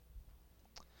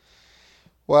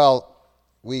Well,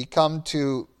 we come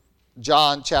to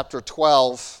John chapter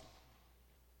 12.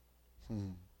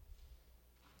 And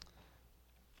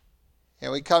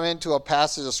we come into a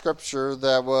passage of Scripture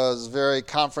that was very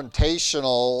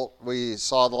confrontational. We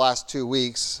saw the last 2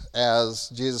 weeks as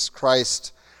Jesus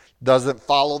Christ doesn't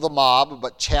follow the mob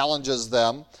but challenges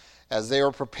them. As they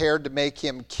were prepared to make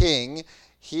him king,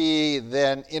 he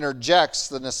then interjects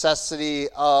the necessity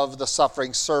of the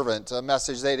suffering servant, a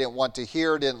message they didn't want to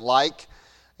hear, didn't like,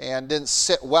 and didn't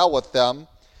sit well with them,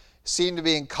 seemed to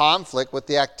be in conflict with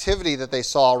the activity that they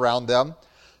saw around them.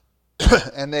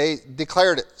 And they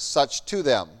declared it such to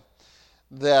them,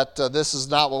 that this is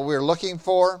not what we're looking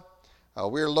for.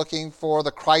 We're looking for the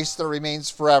Christ that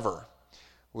remains forever.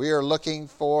 We are looking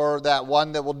for that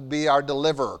one that will be our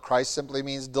deliverer. Christ simply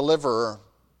means deliverer.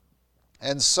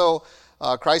 And so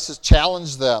Christ has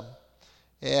challenged them.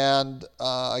 And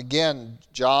again,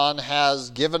 John has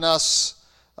given us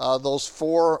those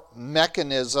four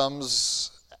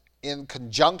mechanisms in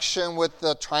conjunction with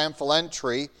the triumphal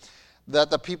entry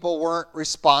that the people weren't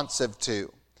responsive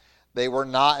to. They were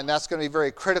not, and that's going to be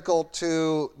very critical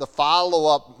to the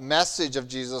follow-up message of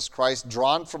Jesus Christ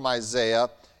drawn from Isaiah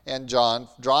and John,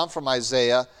 drawn from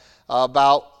Isaiah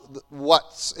about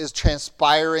what is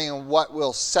transpiring and what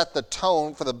will set the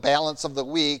tone for the balance of the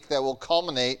week that will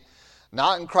culminate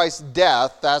not in Christ's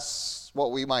death, that's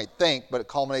what we might think, but it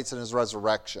culminates in his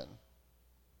resurrection,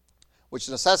 which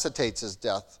necessitates his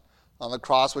death on the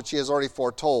cross, which he has already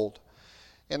foretold.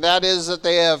 And that is that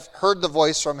they have heard the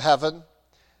voice from heaven.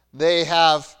 They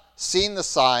have seen the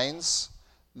signs.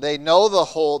 They know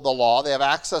the law. They have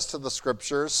access to the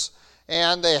Scriptures.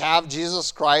 And they have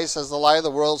Jesus Christ as the light of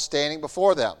the world standing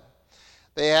before them.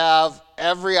 They have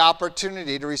every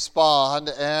opportunity to respond.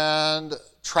 And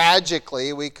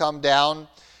tragically, we come down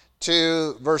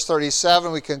to verse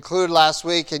 37. We conclude last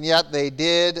week, and yet they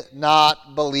did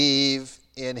not believe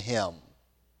in him.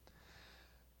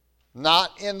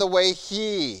 Not in the way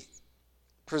he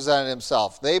presented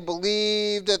himself. They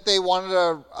believed that they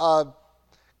wanted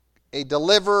a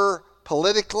deliverer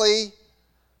politically,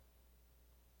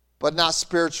 but not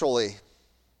spiritually.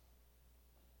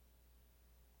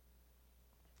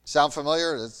 Sound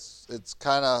familiar? It's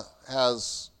kind of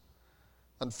has,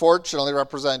 unfortunately,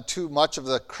 represented too much of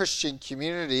the Christian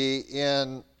community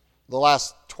in the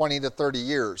last 20 to 30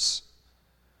 years.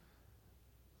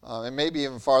 And maybe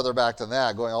even farther back than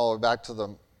that, going all the way back to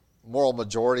the moral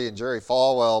majority and Jerry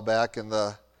Falwell back in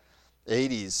the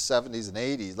 80s, 70s, and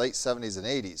 80s, late 70s and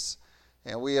 80s.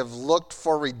 And we have looked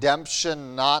for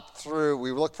redemption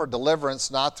we look for deliverance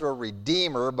not through a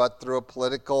redeemer, but through a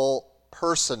political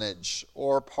personage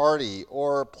or party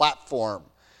or platform.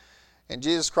 And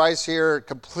Jesus Christ here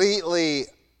completely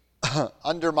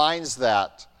undermines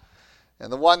that.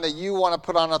 And the one that you want to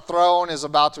put on a throne is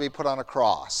about to be put on a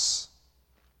cross.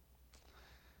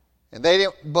 And they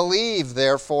didn't believe,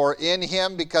 therefore, in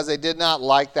him because they did not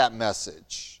like that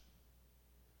message.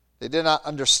 They did not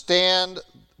understand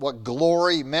what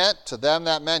glory meant. To them,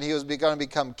 that meant he was going to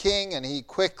become king, and he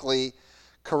quickly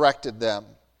corrected them.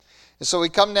 And so we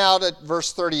come now to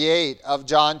verse 38 of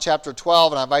John chapter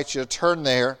 12, and I invite you to turn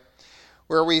there,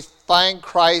 where we find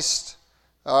Christ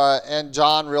and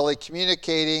John really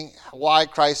communicating why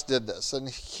Christ did this. And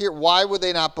here, why would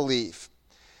they not believe?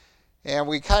 And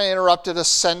we kind of interrupted a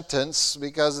sentence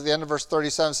because at the end of verse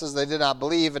 37 says they did not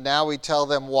believe, and now we tell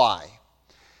them why.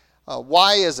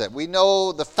 Why is it? We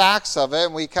know the facts of it,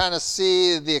 and we kind of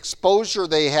see the exposure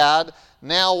they had.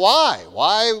 Now why?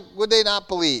 Why would they not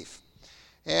believe?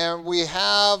 And we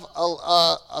have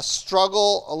a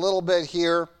struggle a little bit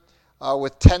here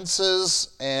with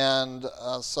tenses and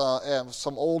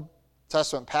some Old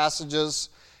Testament passages.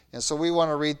 And so we want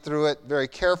to read through it very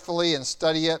carefully and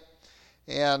study it,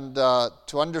 and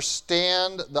to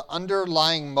understand the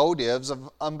underlying motives of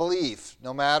unbelief,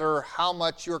 no matter how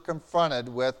much you're confronted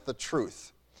with the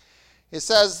truth. It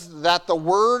says that the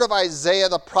word of Isaiah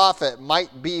the prophet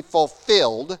might be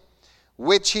fulfilled,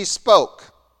 which he spoke.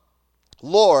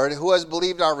 Lord, who has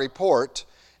believed our report,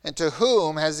 and to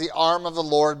whom has the arm of the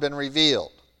Lord been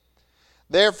revealed?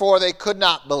 Therefore they could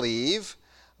not believe,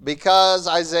 because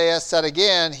Isaiah said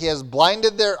again, he has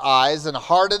blinded their eyes and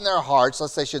hardened their hearts,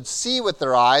 lest they should see with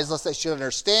their eyes, lest they should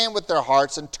understand with their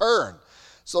hearts and turn,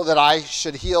 so that I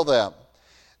should heal them.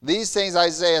 These things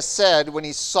Isaiah said when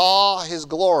he saw his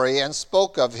glory and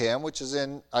spoke of him, which is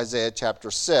in Isaiah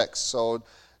chapter 6. So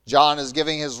John is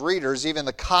giving his readers even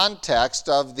the context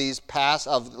of at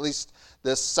least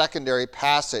this secondary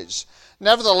passage.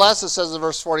 Nevertheless, it says in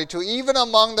verse 42, even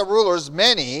among the rulers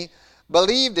many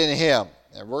believed in him.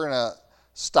 And we're going to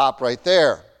stop right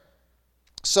there.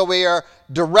 So we are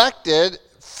directed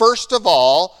first of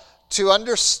all, to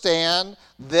understand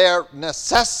their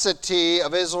necessity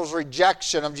of Israel's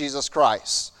rejection of Jesus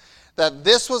Christ. That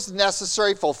this was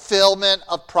necessary fulfillment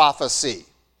of prophecy.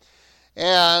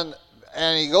 And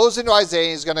he goes into Isaiah,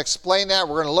 and he's going to explain that.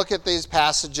 We're going to look at these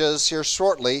passages here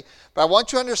shortly. But I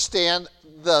want you to understand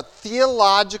the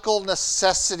theological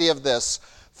necessity of this.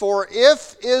 For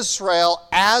if Israel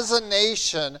as a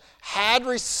nation had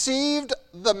received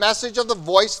the message of the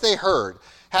voice they heard,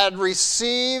 had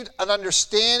received an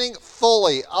understanding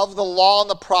fully of the law and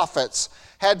the prophets,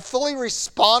 had fully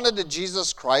responded to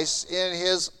Jesus Christ in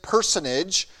his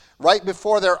personage right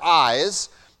before their eyes,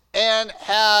 and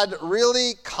had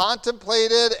really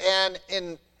contemplated and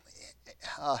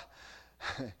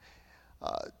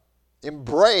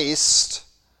embraced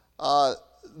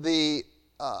the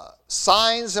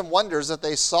signs and wonders that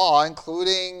they saw,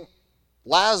 including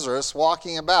Lazarus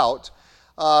walking about,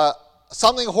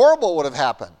 something horrible would have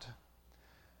happened.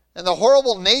 And the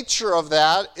horrible nature of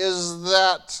that is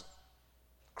that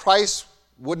Christ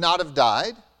would not have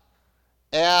died,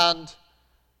 and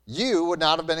you would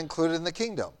not have been included in the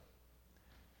kingdom.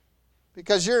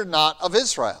 Because you're not of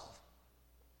Israel.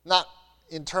 Not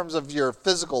in terms of your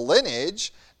physical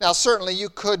lineage. Now, certainly you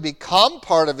could become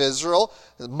part of Israel,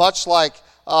 much like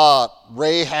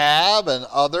Rahab and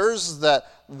others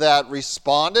that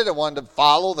responded and wanted to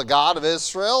follow the God of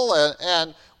Israel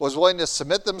and was willing to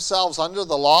submit themselves under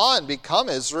the law and become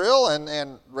Israel.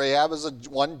 And Rahab is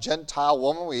one Gentile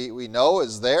woman we know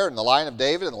is there in the line of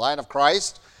David, in the line of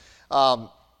Christ. And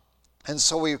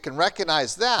so we can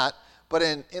recognize that. But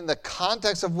in the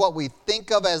context of what we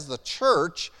think of as the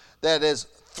church that has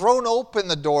thrown open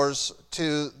the doors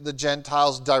to the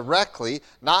Gentiles directly,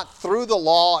 not through the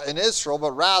law in Israel,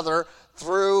 but rather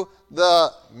through the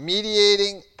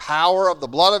mediating power of the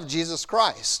blood of Jesus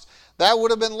Christ, that would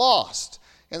have been lost.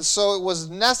 And so it was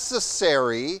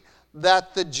necessary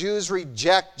that the Jews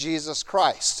reject Jesus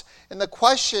Christ. And the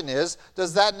question is,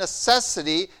 does that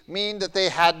necessity mean that they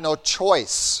had no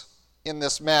choice in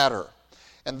this matter?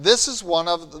 And this is one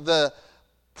of the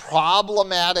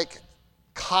problematic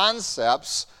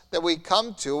concepts that we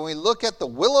come to when we look at the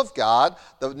will of God,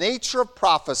 the nature of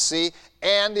prophecy,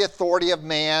 and the authority of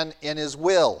man in his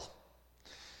will.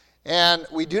 And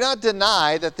we do not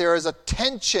deny that there is a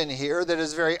tension here that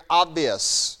is very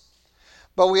obvious.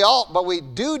 But we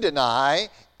do deny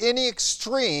any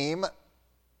extreme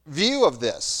view of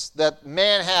this, that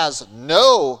man has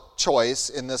no choice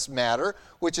in this matter,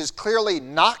 which is clearly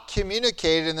not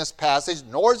communicated in this passage,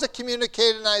 nor is it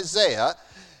communicated in Isaiah,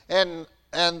 and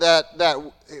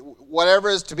that whatever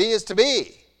is to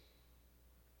be.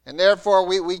 And therefore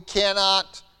we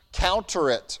cannot counter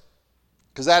it,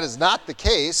 because that is not the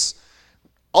case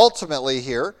ultimately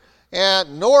here.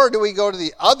 And nor do we go to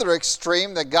the other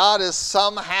extreme, that God is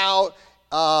somehow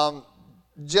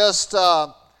just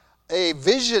a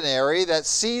visionary that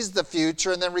sees the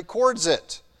future and then records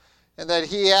it, and that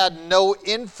he had no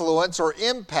influence or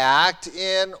impact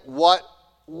in what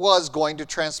was going to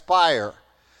transpire.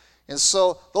 And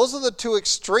so those are the two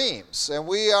extremes, and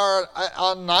we are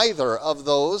on neither of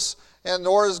those, and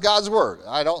nor is God's Word.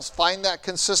 I don't find that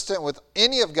consistent with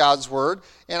any of God's Word,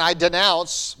 and I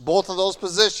denounce both of those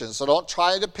positions. So don't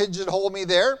try to pigeonhole me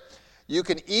there. You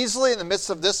can easily, in the midst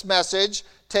of this message,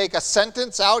 take a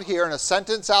sentence out here and a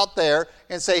sentence out there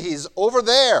and say, he's over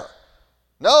there.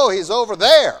 No, he's over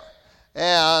there.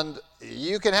 And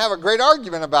you can have a great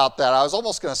argument about that. I was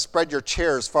almost going to spread your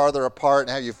chairs farther apart and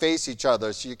have you face each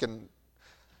other so you can,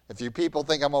 if you people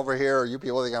think I'm over here or you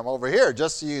people think I'm over here,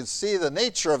 just so you can see the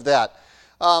nature of that.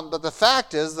 But the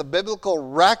fact is, the biblical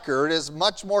record is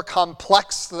much more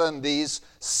complex than these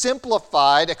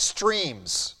simplified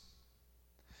extremes.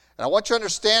 And I want you to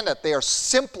understand that they are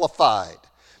simplified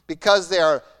because they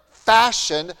are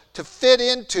fashioned to fit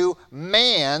into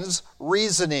man's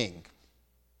reasoning.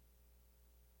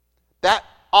 That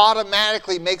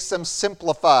automatically makes them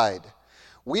simplified.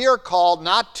 We are called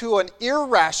not to an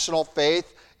irrational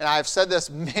faith, and I've said this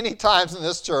many times in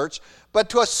this church, but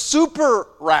to a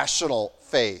super-rational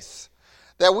faith.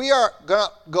 That we are going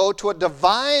to go to a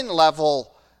divine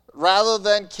level rather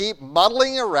than keep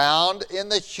muddling around in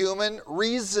the human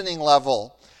reasoning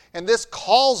level. And this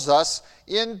calls us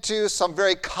into some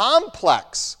very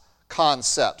complex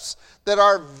concepts that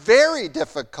are very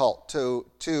difficult to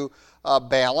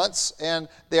balance, and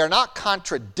they are not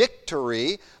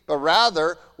contradictory, but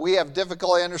rather we have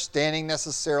difficulty understanding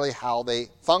necessarily how they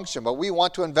function. But we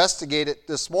want to investigate it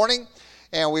this morning,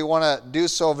 and we want to do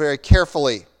so very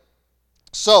carefully.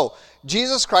 So,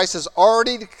 Jesus Christ has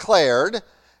already declared,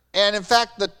 and in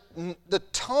fact the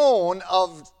tone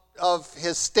of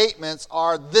his statements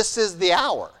are, this is the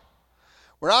hour.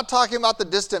 We're not talking about the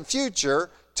distant future.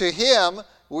 To him,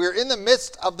 we're in the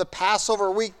midst of the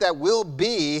Passover week that will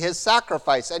be his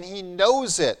sacrifice, and he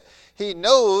knows it. He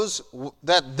knows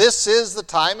that this is the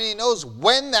time, and he knows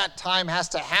when that time has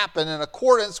to happen in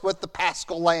accordance with the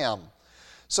Paschal Lamb.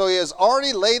 So he has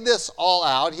already laid this all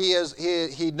out.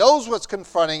 He knows what's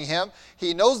confronting him.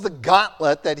 He knows the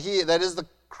gauntlet that is the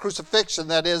crucifixion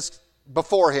that is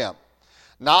before him.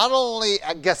 Not only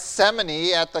at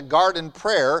Gethsemane at the garden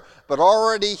prayer, but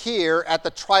already here at the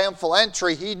triumphal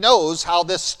entry, he knows how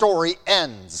this story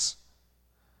ends.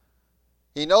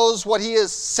 He knows what he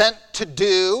is sent to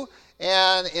do,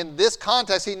 and in this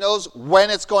context, he knows when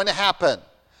it's going to happen.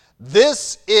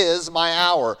 This is my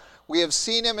hour. We have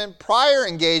seen him in prior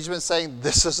engagements saying,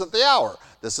 this isn't the hour,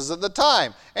 this isn't the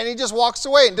time. And he just walks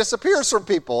away and disappears from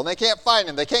people, and they can't find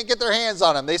him. They can't get their hands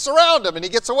on him. They surround him, and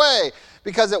he gets away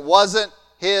because it wasn't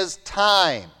his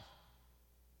time.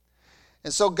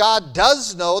 And so God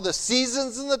does know the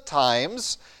seasons and the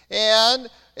times, and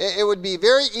it would be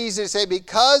very easy to say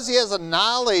because he has a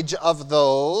knowledge of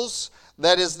those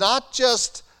that is not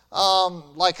just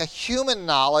like a human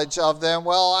knowledge of them.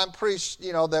 Well, I'm pretty,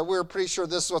 that we're pretty sure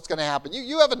this is what's going to happen.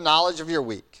 You have a knowledge of your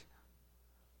week.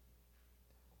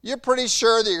 You're pretty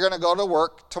sure that you're going to go to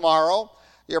work tomorrow.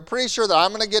 You're pretty sure that I'm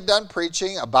going to get done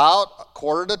preaching about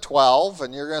 11:45,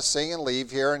 and you're going to sing and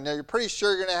leave here, and you're pretty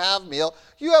sure you're going to have a meal.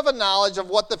 You have a knowledge of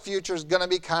what the future is going to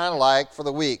be kind of like for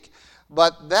the week.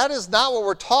 But that is not what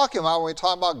we're talking about when we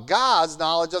talk about God's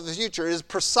knowledge of the future. It is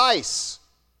precise.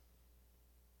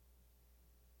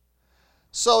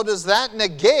 So does that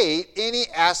negate any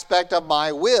aspect of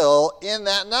my will in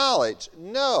that knowledge?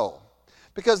 No.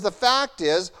 Because the fact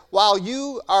is, while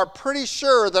you are pretty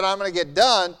sure that I'm going to get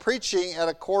done preaching at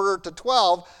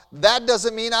 11:45, that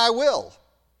doesn't mean I will.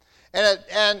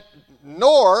 And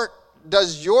nor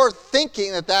does your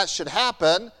thinking that should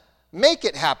happen make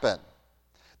it happen.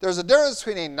 There's a difference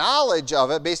between a knowledge of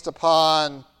it based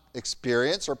upon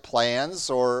experience or plans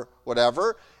or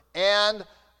whatever, and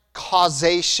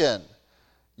causation.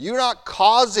 You're not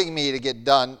causing me to get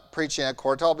done preaching at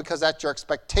 11:45 because that's your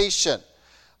expectation.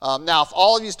 Now, if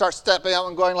all of you start stepping up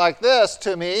and going like this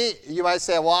to me, you might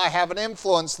say, well, I have an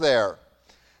influence there.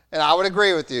 And I would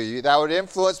agree with you. That would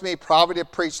influence me probably to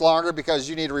preach longer because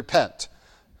you need to repent.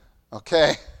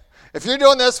 Okay? If you're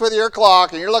doing this with your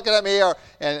clock and you're looking at me,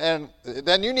 and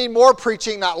then you need more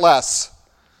preaching, not less.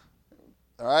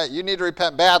 All right? You need to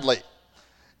repent badly.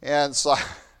 And so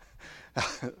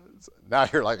now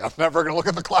you're like, I'm never going to look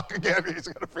at the clock again. He's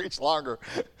going to preach longer.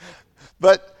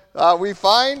 But we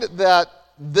find that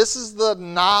this is the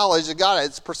knowledge of God.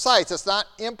 It's precise. It's not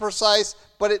imprecise,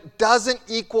 but it doesn't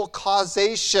equal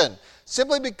causation.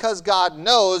 Simply because God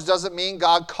knows doesn't mean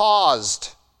God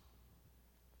caused.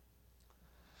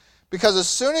 Because as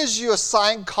soon as you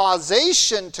assign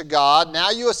causation to God,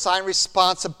 now you assign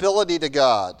responsibility to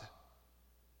God.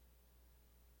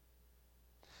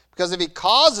 Because if he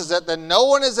causes it, then no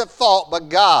one is at fault but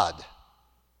God.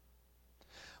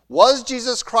 Was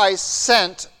Jesus Christ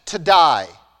sent to die?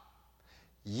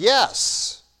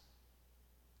 Yes.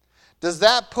 Does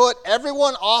that put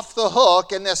everyone off the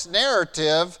hook in this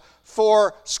narrative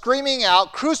for screaming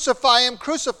out, crucify him,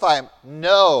 crucify him?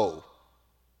 No.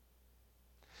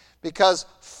 Because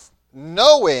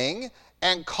knowing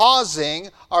and causing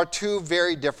are two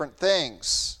very different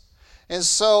things. And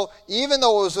so, even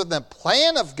though it was within the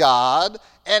plan of God,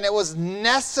 and it was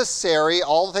necessary,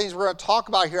 all the things we're going to talk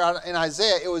about here in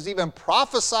Isaiah, it was even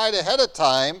prophesied ahead of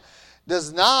time,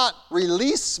 does not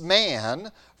release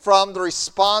man from the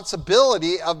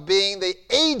responsibility of being the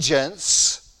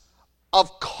agents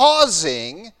of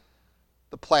causing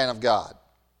the plan of God.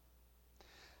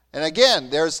 And again,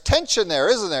 there's tension there,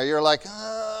 isn't there? You're like,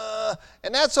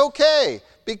 and that's okay,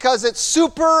 because it's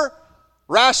super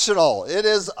rational. It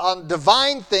is on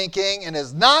divine thinking and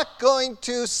is not going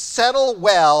to settle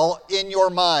well in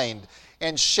your mind.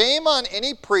 And shame on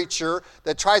any preacher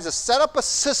that tries to set up a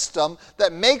system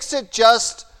that makes it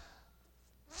just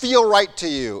feel right to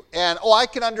you. And, I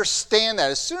can understand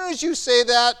that. As soon as you say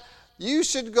that, you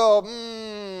should go,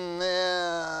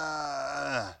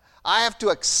 I have to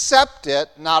accept it,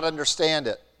 not understand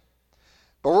it.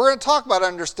 But we're going to talk about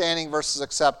understanding versus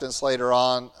acceptance later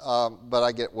on, but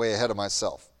I get way ahead of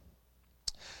myself.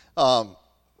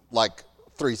 Like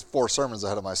 3-4 sermons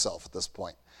ahead of myself at this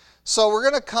point. So we're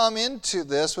going to come into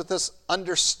this with this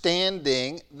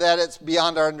understanding that it's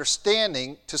beyond our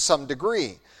understanding to some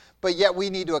degree. But yet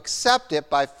we need to accept it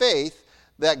by faith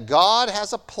that God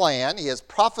has a plan. He has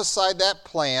prophesied that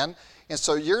plan. And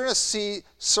so you're going to see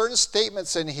certain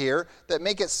statements in here that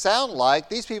make it sound like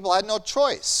these people had no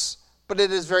choice but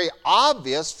it is very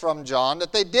obvious from John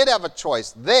that they did have a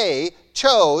choice. They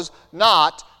chose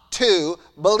not to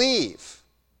believe.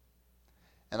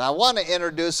 And I want to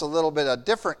introduce a little bit of a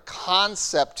different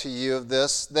concept to you of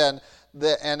this and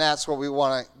that's what we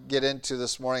want to get into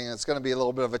this morning, and it's going to be a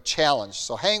little bit of a challenge.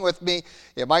 So hang with me.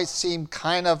 It might seem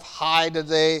kind of high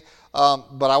today,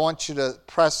 but I want you to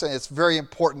press it. It's very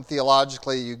important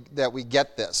theologically that we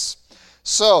get this.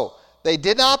 So, they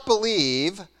did not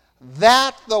believe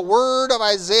that the word of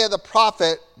Isaiah the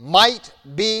prophet might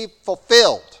be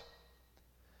fulfilled.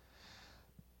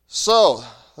 So,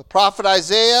 the prophet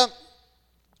Isaiah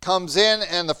comes in,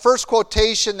 and the first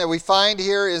quotation that we find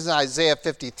here is in Isaiah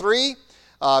 53.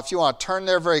 If you want to turn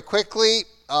there very quickly,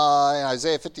 in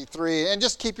Isaiah 53, and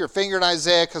just keep your finger in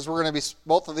Isaiah, because we're going to be,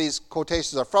 both of these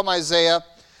quotations are from Isaiah.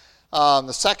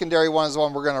 The secondary one is the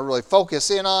one we're going to really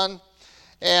focus in on.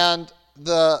 And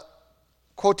the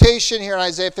quotation here in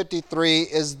Isaiah 53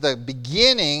 is the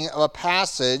beginning of a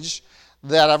passage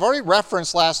that I've already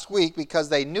referenced last week, because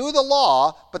they knew the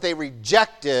law, but they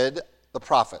rejected the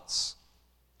prophets.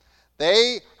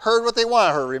 They heard what they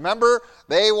wanted to hear. Remember,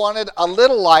 they wanted a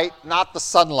little light, not the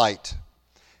sunlight.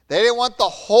 They didn't want the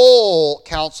whole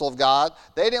counsel of God.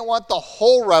 They didn't want the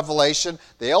whole revelation.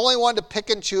 They only wanted to pick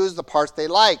and choose the parts they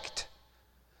liked.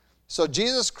 So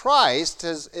Jesus Christ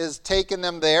is taking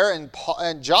them there, and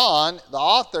John, the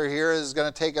author here, is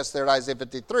going to take us there to Isaiah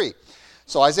 53.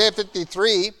 So Isaiah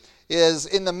 53 is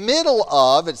in the middle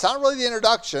of, it's not really the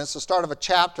introduction, it's the start of a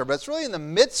chapter, but it's really in the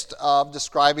midst of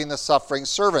describing the suffering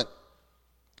servant.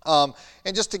 And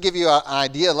just to give you an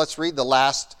idea, let's read the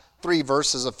last 3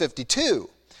 verses of 52.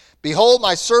 Behold,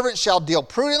 my servant shall deal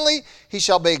prudently. He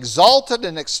shall be exalted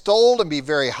and extolled and be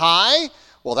very high.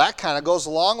 Well, that kind of goes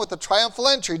along with the triumphal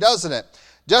entry, doesn't it?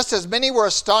 Just as many were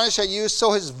astonished at you,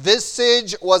 so his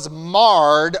visage was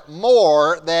marred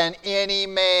more than any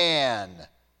man.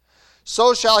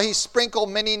 So shall he sprinkle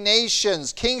many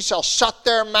nations. Kings shall shut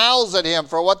their mouths at him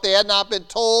for what they had not been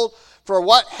told. For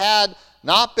what had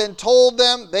not been told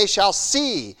them, they shall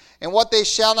see. And what they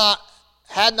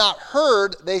had not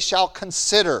heard, they shall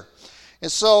consider.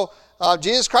 And so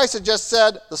Jesus Christ had just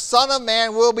said, the Son of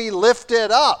Man will be lifted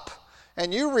up.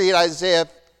 And you read Isaiah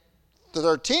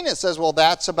 13, it says, well,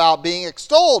 that's about being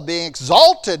extolled, being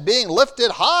exalted, being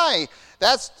lifted high.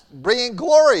 That's bringing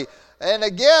glory. And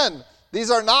again, these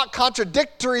are not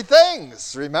contradictory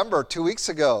things. Remember, 2 weeks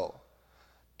ago.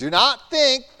 Do not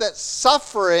think that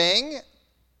suffering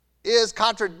is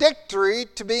contradictory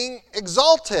to being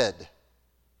exalted.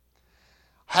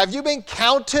 Have you been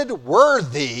counted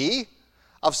worthy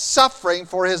of suffering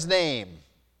for his name?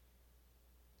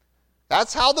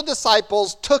 That's how the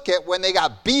disciples took it when they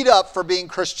got beat up for being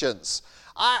Christians.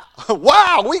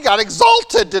 Wow, we got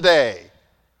exalted today.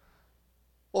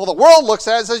 Well, the world looks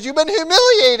at it and says, you've been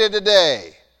humiliated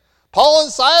today. Paul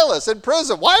and Silas in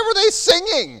prison, why were they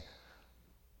singing?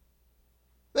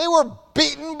 They were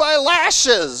beaten by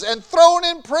lashes and thrown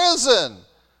in prison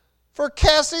for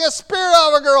casting a spirit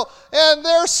out of a girl. And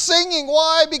they're singing.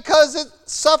 Why? Because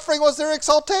suffering was their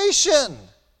exaltation.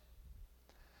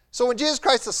 So when Jesus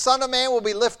Christ, the Son of Man, will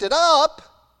be lifted up,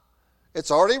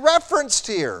 it's already referenced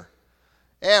here.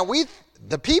 And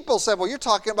the people said, well, you're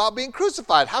talking about being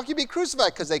crucified. How can you be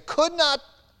crucified? Because they could not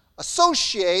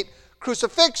associate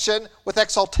crucifixion with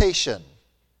exaltation.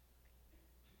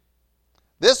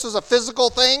 This was a physical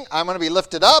thing. I'm going to be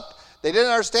lifted up. They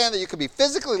didn't understand that you could be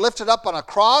physically lifted up on a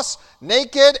cross,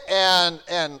 naked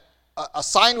and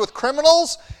assigned with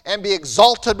criminals, and be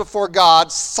exalted before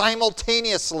God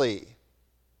simultaneously.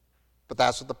 But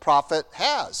that's what the prophet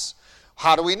has.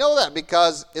 How do we know that?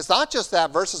 Because it's not just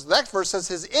that verse. The next verse says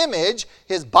his image,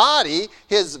 his body,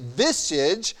 his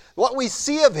visage, what we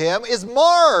see of him is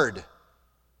marred.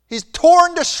 He's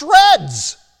torn to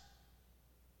shreds.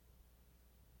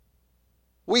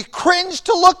 We cringe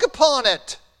to look upon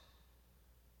it.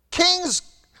 Kings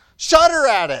shudder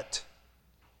at it.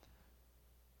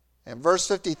 And verse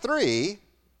 53,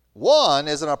 1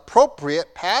 is an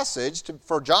appropriate passage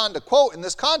for John to quote in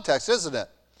this context, isn't it?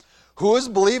 Who has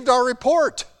believed our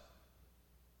report?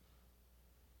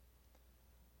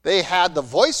 They had the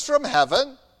voice from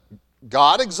heaven.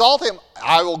 God exalt him.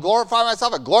 I will glorify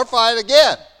myself and glorify it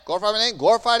again. Glorify my name,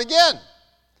 glorify it again.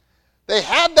 They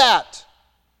had that.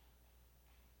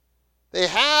 They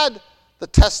had the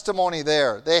testimony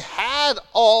there. They had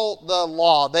all the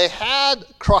law. They had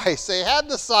Christ. They had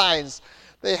the signs.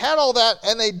 They had all that,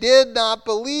 and they did not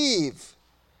believe.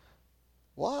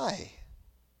 Why?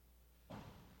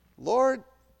 Lord,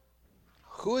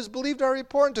 who has believed our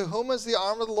report, and to whom has the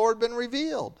arm of the Lord been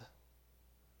revealed?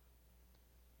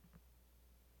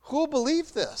 Who will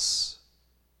believe this?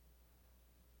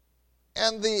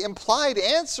 And the implied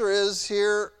answer is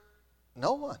here,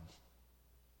 no one.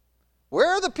 Where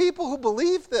are the people who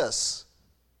believe this?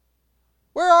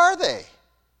 Where are they?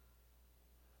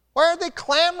 Why are they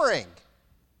clamoring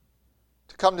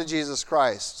to come to Jesus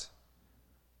Christ?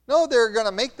 No, they're going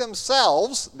to make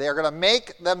themselves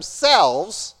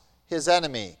his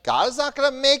enemy. God is not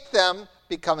going to make them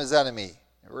become his enemy.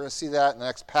 We're going to see that in the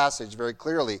next passage very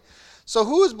clearly. So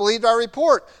who has believed our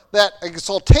report? That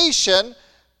exaltation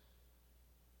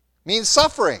means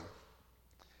suffering.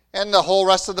 And the whole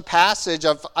rest of the passage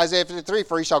of Isaiah 53,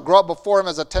 for he shall grow up before him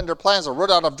as a tender plant, as a root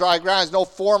out of dry ground, has no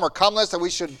form or comeliness that we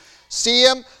should see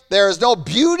him. There is no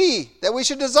beauty that we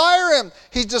should desire him.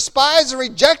 He's despised and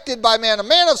rejected by man, a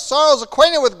man of sorrows,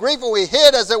 acquainted with grief, and we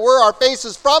hid, as it were, our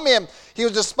faces from him. He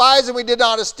was despised and we did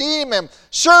not esteem him.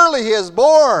 Surely he has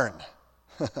borne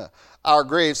our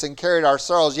griefs and carried our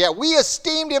sorrows. Yet we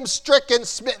esteemed him stricken,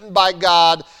 smitten by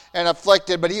God, and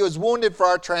afflicted. But he was wounded for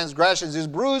our transgressions. He was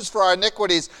bruised for our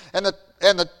iniquities. And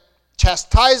the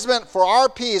chastisement for our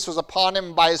peace was upon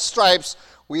him. By his stripes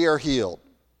we are healed.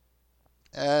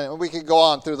 And we could go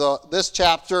on through this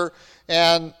chapter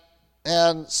and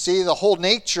see the whole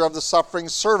nature of the suffering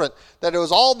servant. That it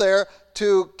was all there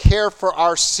to care for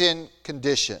our sin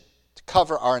condition, to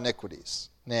cover our iniquities.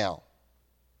 Now,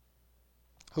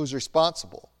 who's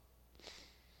responsible?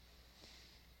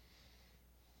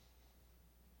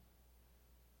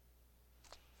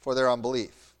 For their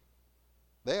unbelief.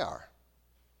 They are.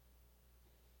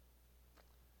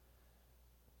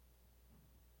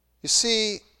 You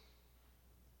see,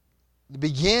 the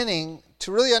beginning,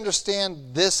 to really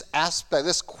understand this aspect,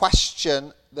 this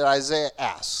question that Isaiah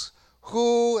asks,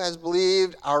 who has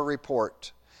believed our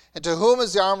report? And to whom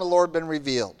has the arm of the Lord been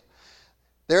revealed?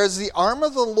 There is the arm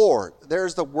of the Lord. There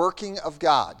is the working of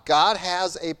God. God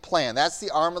has a plan. That's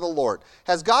the arm of the Lord.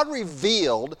 Has God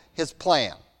revealed his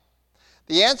plan?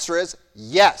 The answer is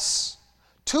yes.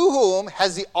 To whom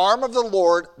has the arm of the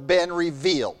Lord been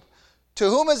revealed? To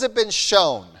whom has it been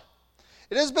shown?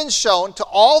 It has been shown to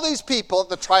all these people at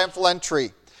the triumphal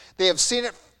entry. They have seen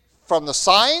it from the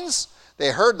signs.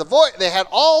 They heard the voice. They had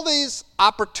all these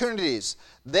opportunities.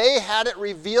 They had it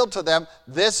revealed to them.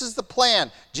 This is the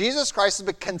plan. Jesus Christ has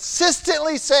been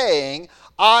consistently saying,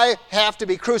 I have to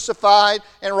be crucified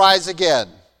and rise again.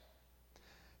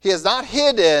 He has not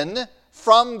hidden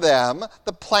from them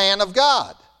the plan of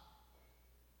God.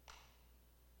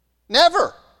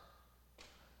 Never.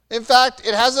 In fact,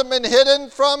 it hasn't been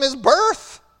hidden from his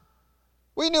birth.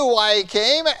 We knew why he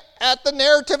came at the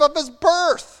narrative of his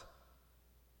birth.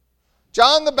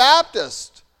 John the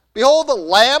Baptist, behold the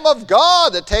Lamb of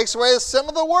God that takes away the sin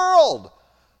of the world.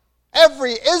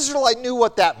 Every Israelite knew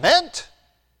what that meant.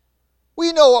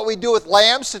 We know what we do with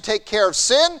lambs to take care of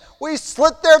sin. We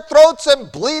slit their throats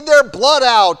and bleed their blood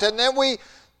out, and then we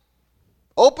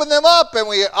open them up and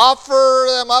we offer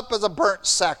them up as a burnt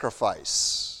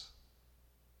sacrifice.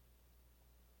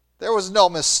 There was no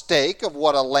mistake of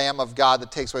what a Lamb of God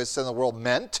that takes away the sin of the world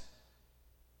meant.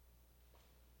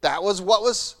 That was what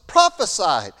was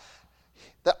prophesied.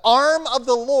 The arm of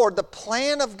the Lord, the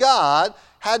plan of God,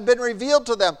 had been revealed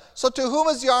to them. So to whom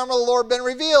has the arm of the Lord been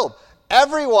revealed?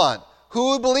 Everyone.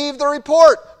 Who believed the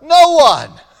report? No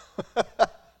one.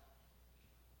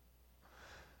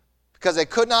 Because they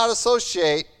could not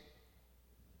associate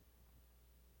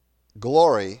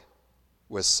glory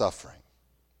with suffering.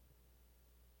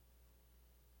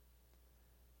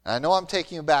 And I know I'm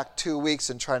taking you back 2 weeks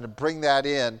and trying to bring that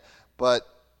in, but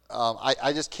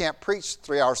I just can't preach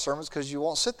 3-hour sermons because you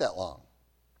won't sit that long.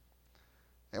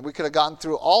 And we could have gone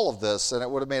through all of this, and it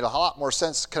would have made a lot more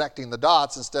sense connecting the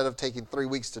dots instead of taking 3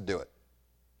 weeks to do it.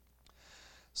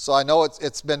 So I know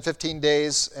it's been 15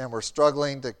 days, and we're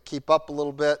struggling to keep up a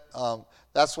little bit.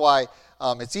 That's why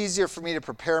it's easier for me to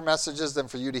prepare messages than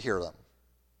for you to hear them.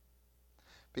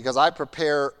 Because I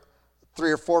prepare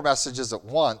 3 or 4 messages at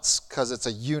once because it's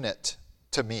a unit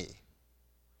to me.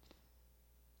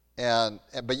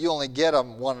 But you only get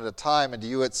them one at a time, and to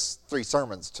you it's 3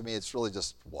 sermons. To me it's really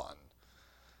just 1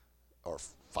 or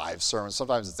 5 sermons.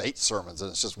 Sometimes it's 8 sermons, and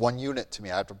it's just 1 unit to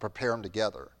me. I have to prepare them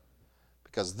together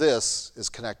because this is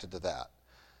connected to that.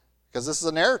 Because this is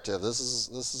a narrative. This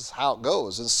is how it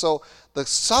goes. And so the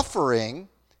suffering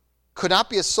could not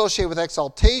be associated with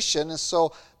exaltation, and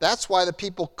so that's why the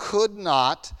people could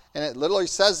not, and it literally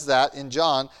says that in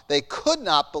John, they could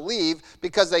not believe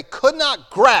because they could not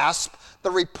grasp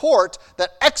the report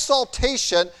that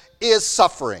exaltation is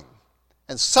suffering,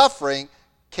 and suffering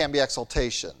can be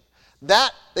exaltation.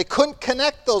 That, they couldn't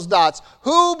connect those dots.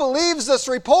 Who believes this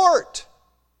report?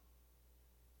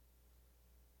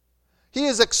 He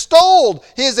is extolled.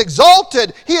 He is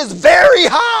exalted. He is very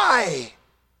high.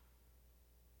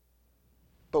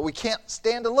 but we can't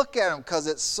stand to look at him because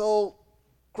it's so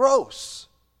gross.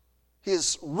 He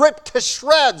is ripped to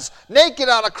shreds, naked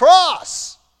on a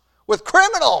cross, with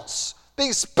criminals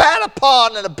being spat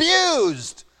upon and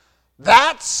abused.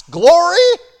 That's glory?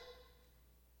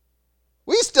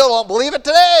 We still don't believe it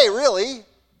today, really.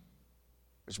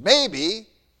 Which maybe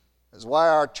is why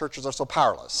our churches are so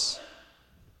powerless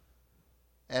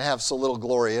and have so little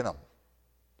glory in them.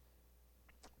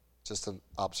 Just an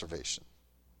observation.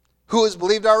 Who has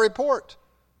believed our report?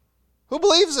 Who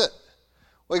believes it?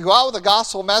 We go out with a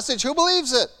gospel message. Who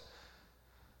believes it?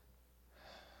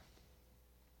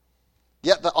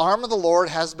 Yet the arm of the Lord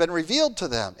has been revealed to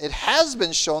them. It has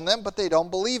been shown them, but they don't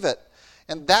believe it.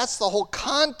 And that's the whole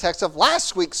context of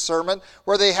last week's sermon,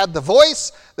 where they had the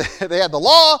voice, they had the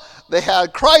law, they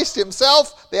had Christ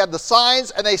himself, they had the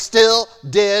signs, and they still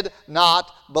did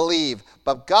not believe.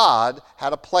 But God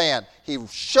had a plan. He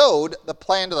showed the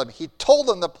plan to them. He told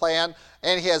them the plan,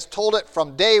 and he has told it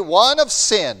from day one of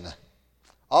sin,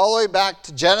 all the way back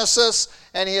to Genesis,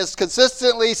 and he has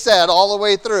consistently said all the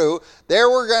way through, there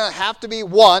were going to have to be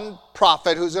one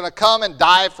prophet who's going to come and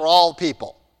die for all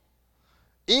people.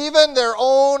 Even their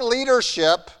own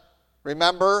leadership,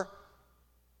 remember,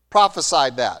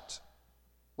 prophesied that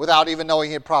without even knowing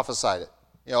he had prophesied it.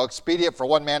 Expedient for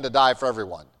one man to die for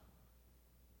everyone.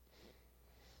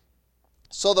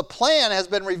 So the plan has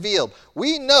been revealed.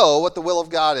 We know what the will of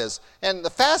God is. And the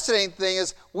fascinating thing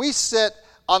is we sit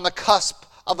on the cusp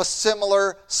of a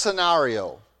similar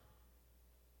scenario.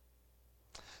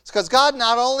 It's because God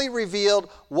not only revealed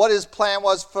what his plan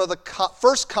was for the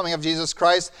first coming of Jesus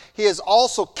Christ, he has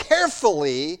also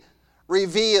carefully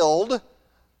revealed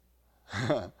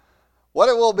what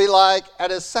it will be like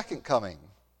at his second coming.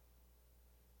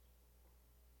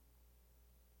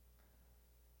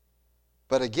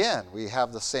 But again, we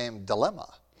have the same dilemma.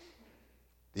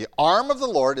 The arm of the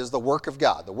Lord is the work of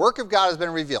God. The work of God has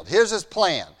been revealed. Here's his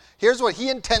plan. Here's what he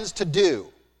intends to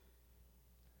do.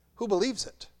 Who believes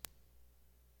it?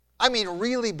 I mean,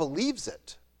 really believes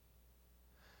it.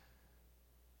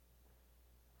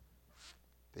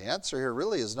 The answer here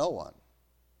really is no one.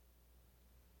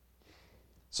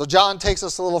 So John takes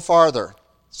us a little farther.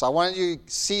 So I wanted you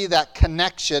to see that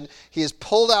connection. He has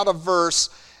pulled out a verse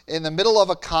in the middle of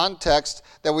a context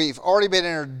that we've already been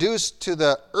introduced to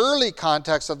the early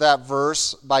context of that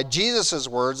verse by Jesus'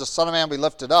 words, the Son of Man will be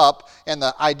lifted up, and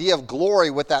the idea of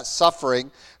glory with that suffering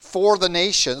for the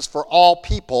nations, for all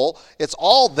people. It's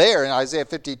all there in Isaiah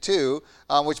 52,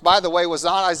 which, by the way, was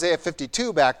not Isaiah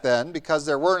 52 back then because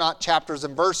there were not chapters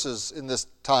and verses in this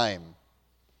time.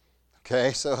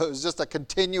 Okay, so it was just a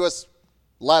continuous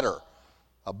letter,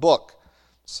 a book.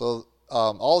 So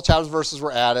all the chapters and verses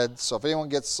were added. So if anyone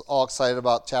gets all excited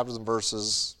about chapters and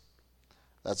verses,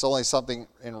 that's only something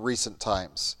in recent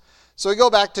times. So we go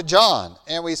back to John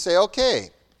and we say, okay,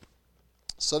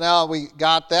 so now we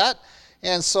got that.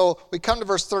 And so we come to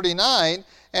verse 39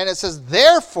 and it says,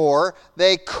 therefore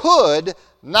they could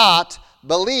not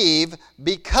believe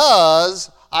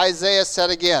because Isaiah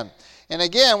said again. And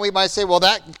again, we might say, well,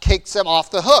 that kicks them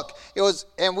off the hook.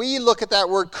 And we look at that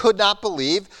word could not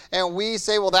believe, and we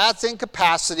say, well, that's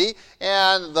incapacity,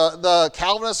 and the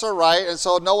Calvinists are right, and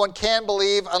so no one can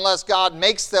believe unless God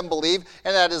makes them believe,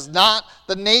 and that is not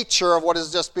the nature of what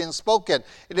is just being spoken.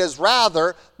 It is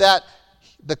rather that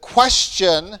the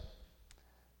question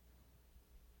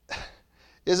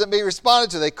isn't being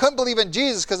responded to. They couldn't believe in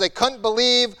Jesus because they couldn't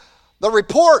believe the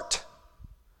report.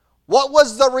 What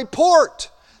was the report?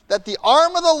 That the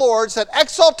arm of the Lord said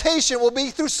exaltation will be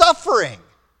through suffering.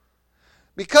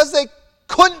 Because they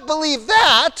couldn't believe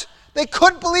that, they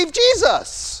couldn't believe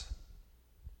Jesus.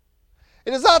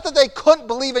 It is not that they couldn't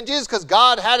believe in Jesus because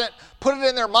God hadn't put it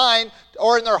in their mind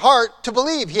or in their heart to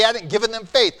believe. He hadn't given them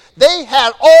faith. They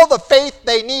had all the faith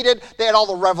they needed. They had all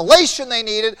the revelation they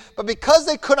needed. But because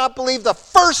they could not believe the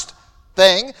first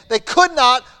thing, they could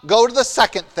not go to the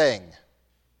second thing.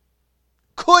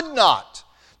 Could not.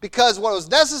 Because what was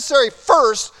necessary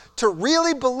first to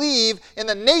really believe in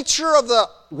the nature of the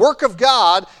work of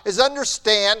God is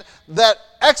understand that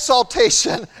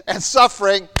exaltation and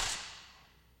suffering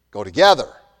go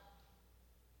together.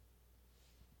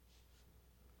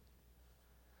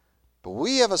 But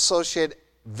we have associated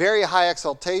very high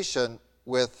exaltation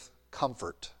with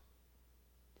comfort.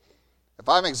 If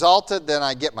I'm exalted, then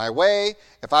I get my way.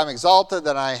 If I'm exalted,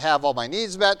 then I have all my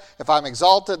needs met. If I'm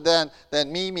exalted, then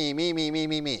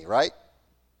me, right?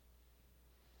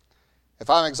 If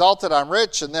I'm exalted, I'm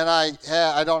rich, and then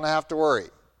I don't have to worry.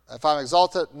 If I'm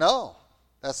exalted, no.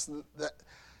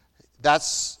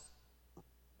 That's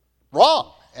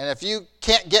wrong. And if you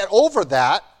can't get over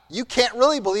that, you can't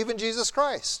really believe in Jesus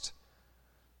Christ.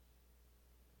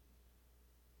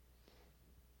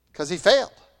 Because he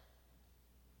failed.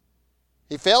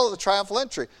 He failed at the triumphal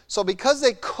entry. So because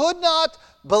they could not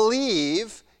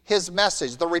believe his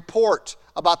message, the report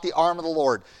about the arm of the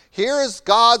Lord. Here is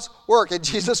God's work in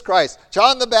Jesus Christ.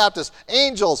 John the Baptist,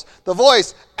 angels, the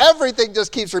voice, everything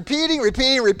just keeps repeating.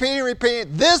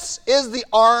 This is the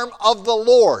arm of the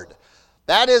Lord.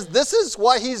 This is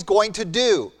what he's going to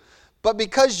do. But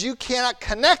because you cannot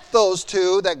connect those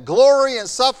two, that glory and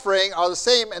suffering are the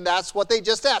same, and that's what they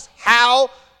just asked.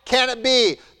 How can it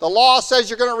be? The law says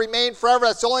you're going to remain forever.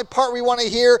 That's the only part we want to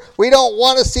hear. We don't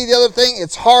want to see the other thing.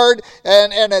 It's hard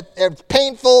and it's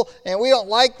painful, and we don't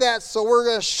like that, so we're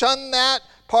going to shun that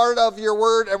part of your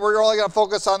word, and we're only going to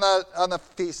focus on the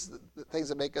things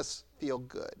that make us feel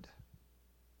good.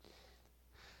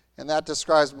 And that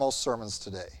describes most sermons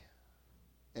today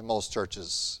in most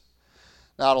churches,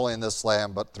 not only in this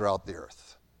land, but throughout the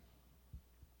earth.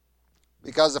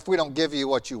 Because if we don't give you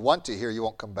what you want to hear, you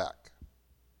won't come back.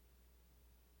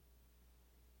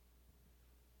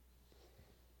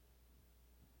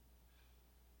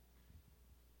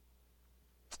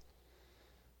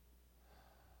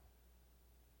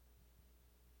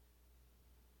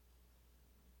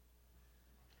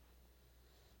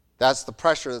 That's the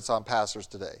pressure that's on pastors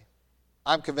today.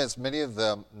 I'm convinced many of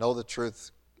them know the truth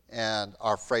and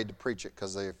are afraid to preach it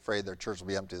because they're afraid their church will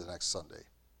be empty the next Sunday.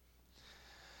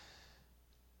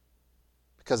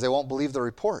 Because they won't believe the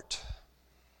report.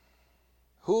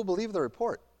 Who will believe the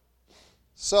report?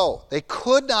 So, they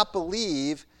could not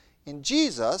believe in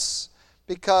Jesus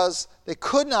because they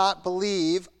could not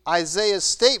believe Isaiah's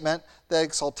statement that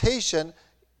exaltation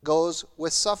goes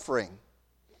with suffering.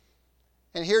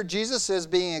 And here Jesus is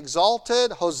being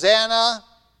exalted. Hosanna.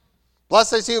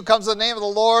 Blessed is he who comes in the name of the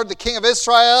Lord, the King of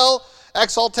Israel.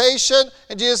 Exaltation.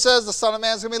 And Jesus says the Son of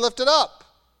Man is going to be lifted up.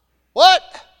 What?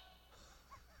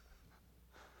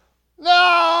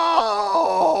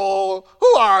 No!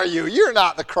 Who are you? You're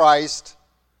not the Christ.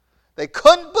 They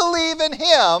couldn't believe in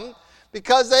him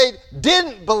because they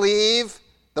didn't believe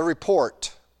the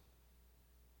report.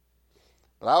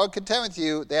 But I would contend with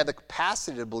you, they had the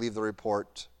capacity to believe the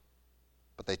report,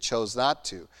 but they chose not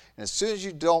to. And as soon as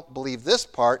you don't believe this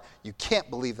part, you can't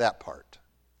believe that part.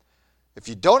 If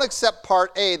you don't accept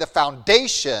part A, the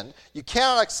foundation, you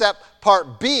cannot accept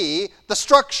part B, the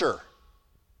structure.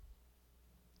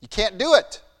 You can't do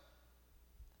it.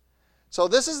 So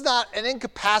this is not an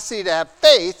incapacity to have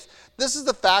faith. This is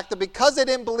the fact that because they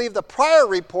didn't believe the prior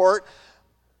report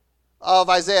of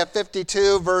Isaiah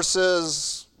 52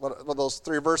 verses, what are those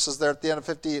 3 verses there at the end of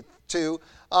 52,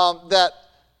 that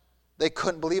they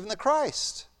couldn't believe in the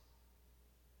Christ.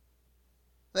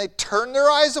 They turned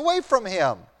their eyes away from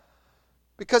him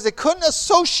because they couldn't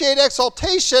associate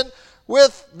exaltation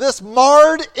with this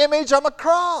marred image on a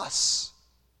cross.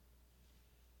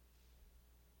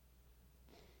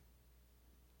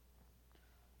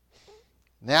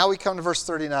 Now we come to verse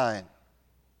 39.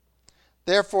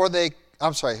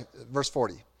 Verse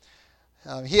 40.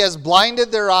 He has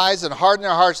blinded their eyes and hardened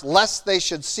their hearts, lest they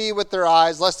should see with their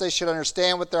eyes, lest they should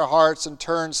understand with their hearts and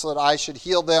turn so that I should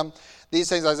heal them. These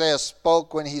things Isaiah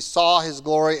spoke when he saw his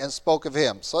glory and spoke of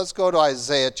him. So let's go to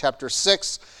Isaiah chapter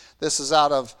 6. This is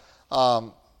out of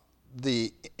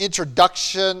the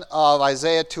introduction of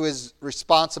Isaiah to his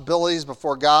responsibilities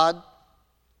before God.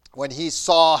 When he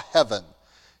saw heaven,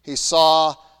 he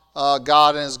saw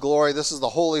God in his glory. This is the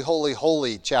holy, holy,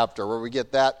 holy chapter where we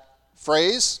get that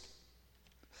phrase.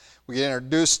 We get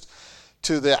introduced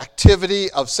to the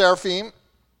activity of seraphim.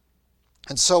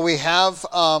 And so we have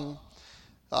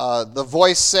the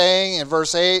voice saying in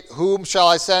verse 8, whom shall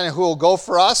I send and who will go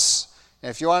for us?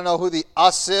 And if you want to know who the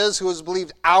us is, who has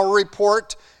believed our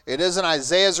report, it isn't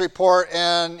Isaiah's report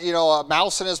and, a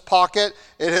mouse in his pocket.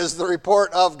 It is the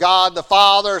report of God, the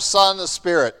Father, Son, the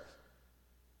Spirit.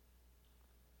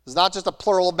 It's not just a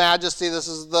plural majesty. This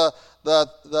is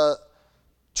the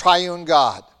triune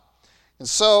God. And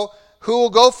so, who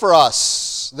will go for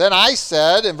us? Then I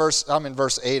said, I'm in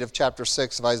verse 8 of chapter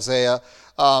 6 of Isaiah,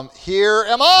 here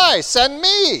am I, send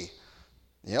me.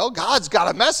 God's got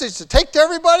a message to take to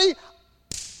everybody.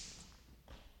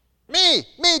 Me,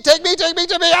 take me,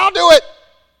 I'll do it.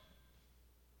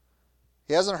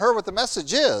 He hasn't heard what the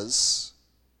message is.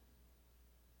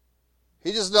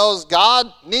 He just knows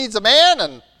God needs a man,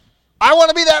 and I want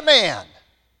to be that man.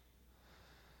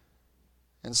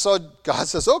 And so God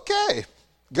says, okay,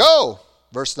 go,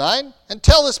 verse 9, and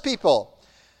tell this people,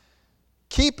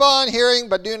 keep on hearing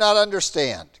but do not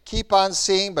understand. Keep on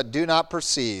seeing but do not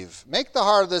perceive. Make the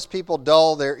heart of this people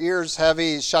dull, their ears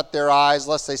heavy, shut their eyes,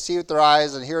 lest they see with their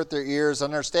eyes and hear with their ears,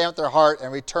 understand with their heart,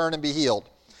 and return and be healed.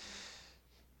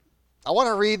 I want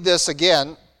to read this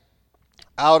again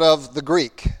out of the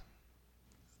Greek.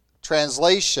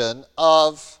 translation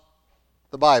of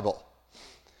the Bible.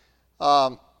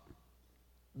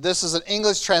 This is an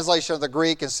English translation of the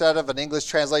Greek instead of an English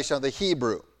translation of the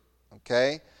Hebrew.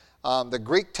 Okay? The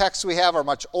Greek texts we have are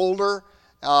much older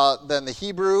than the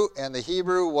Hebrew, and the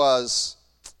Hebrew was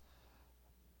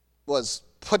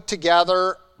put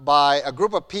together by a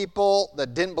group of people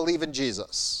that didn't believe in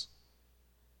Jesus.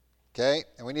 Okay?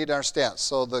 And we need to understand.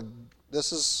 So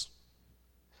this is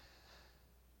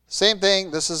same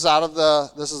thing. This is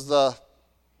the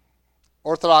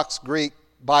Orthodox Greek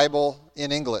Bible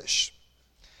in English.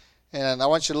 And I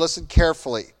want you to listen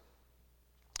carefully.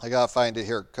 I got to find it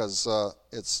here because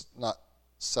it's not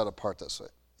set apart this way.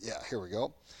 Yeah, here we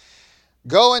go.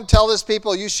 Go and tell this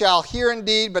people, you shall hear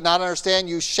indeed, but not understand.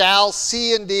 You shall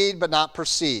see indeed, but not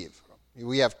perceive.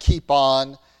 We have keep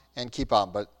on and keep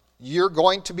on, but you're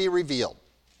going to be revealed.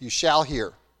 You shall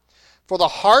hear. For the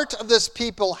heart of this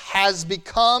people has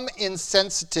become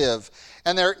insensitive,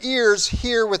 and their ears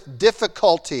hear with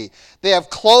difficulty. They have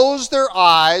closed their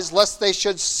eyes, lest they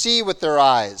should see with their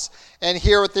eyes, and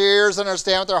hear with their ears, and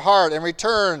understand with their heart, and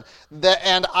return,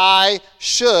 and I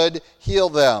should heal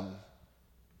them.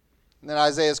 And then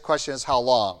Isaiah's question is, how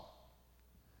long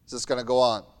is this going to go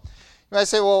on? You might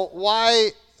say, well, why?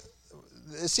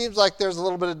 It seems like there's a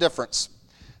little bit of difference.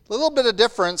 A little bit of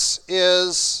difference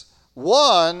is,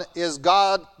 one is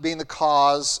God being the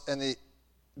cause. In the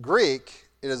Greek,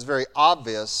 it is very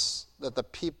obvious that the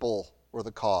people were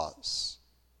the cause.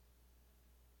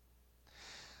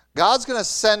 God's going to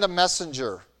send a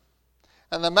messenger.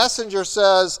 And the messenger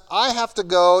says, I have to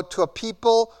go to a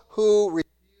people who refuse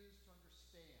to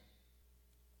understand.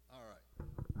 All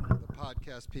right. The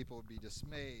podcast people would be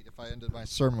dismayed if I ended my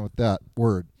sermon with that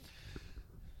word.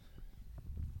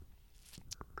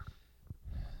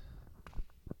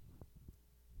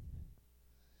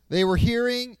 They were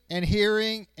hearing and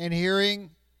hearing and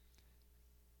hearing.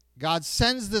 God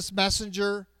sends this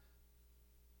messenger,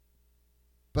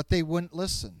 but they wouldn't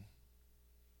listen.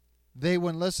 They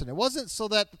wouldn't listen. It wasn't so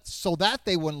that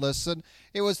they wouldn't listen.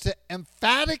 It was to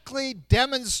emphatically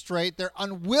demonstrate their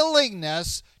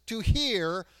unwillingness to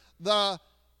hear the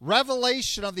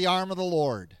revelation of the arm of the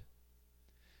Lord.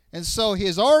 And so he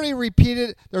has already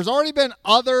repeated. There's already been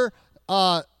other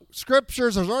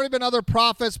scriptures. There's already been other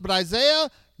prophets. But Isaiah,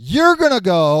 you're going to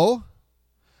go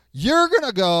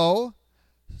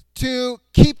to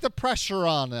keep the pressure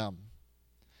on them.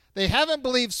 They haven't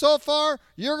believed so far.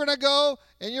 You're going to go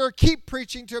and you're going to keep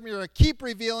preaching to them. You're going to keep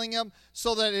revealing them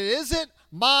so that it isn't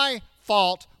my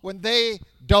fault when they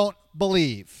don't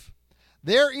believe.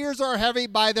 Their ears are heavy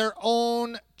by their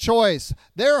own choice.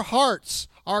 Their hearts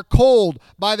are cold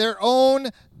by their own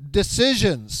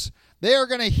decisions. They are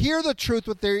going to hear the truth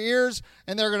with their ears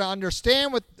and they're going to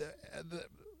understand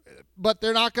but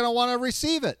they're not going to want to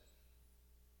receive it.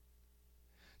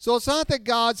 So it's not that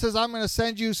God says, I'm going to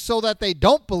send you so that they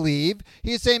don't believe.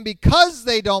 He's saying because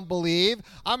they don't believe,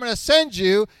 I'm going to send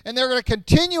you, and they're going to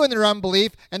continue in their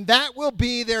unbelief, and that will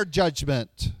be their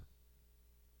judgment.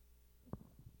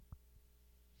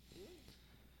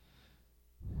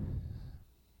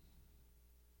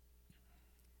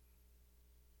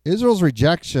 Israel's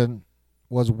rejection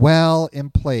was well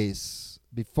in place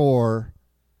before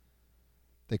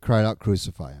they cried out,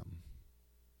 crucify him.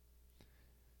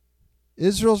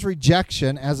 Israel's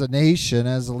rejection as a nation,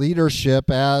 as a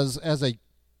leadership, as a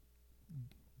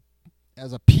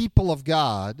people of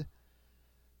God,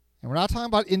 and we're not talking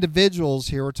about individuals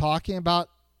here, we're talking about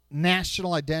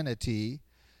national identity,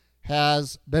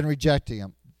 has been rejecting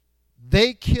him.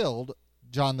 They killed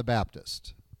John the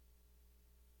Baptist.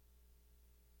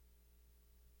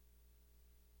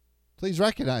 Please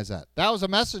recognize that. That was a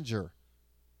messenger.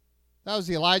 That was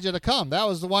the Elijah to come. That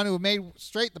was the one who made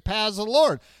straight the paths of the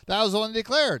Lord. That was the one who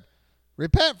declared,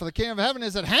 repent, for the kingdom of heaven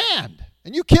is at hand.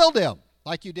 And you killed him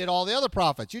like you did all the other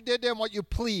prophets. You did to him what you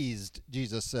pleased,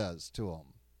 Jesus says to him.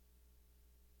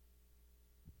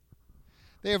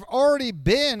 They have already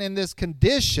been in this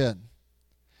condition.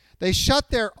 They shut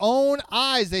their own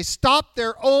eyes. They stopped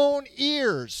their own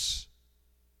ears.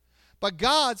 But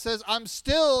God says, I'm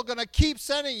still going to keep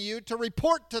sending you to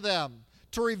report to them,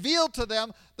 to reveal to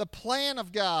them the plan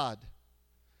of God.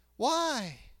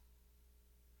 Why?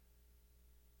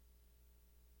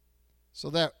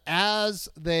 So that as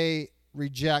they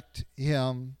reject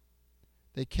him,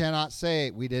 they cannot say,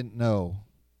 we didn't know.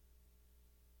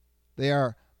 They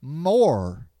are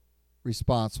more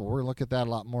responsible. We're going to look at that a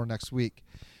lot more next week.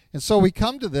 And so we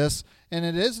come to this, and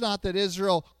it is not that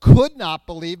Israel could not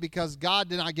believe because God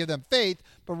did not give them faith,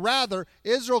 but rather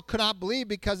Israel could not believe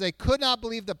because they could not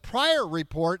believe the prior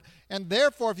report, and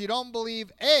therefore if you don't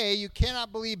believe A, you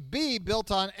cannot believe B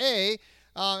built on A.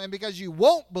 and because you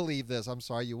won't believe this,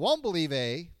 you won't believe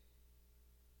A,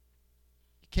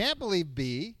 you can't believe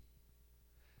B,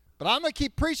 but I'm going to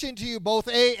keep preaching to you both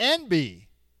A and B.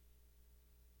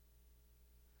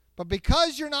 But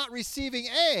because you're not receiving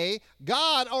A,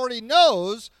 God already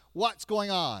knows what's going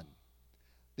on.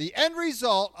 The end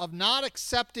result of not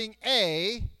accepting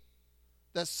A,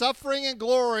 that suffering and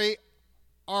glory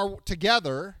are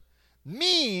together,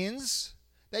 means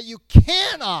that you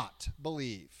cannot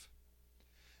believe.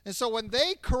 And so when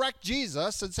they correct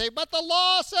Jesus and say, but the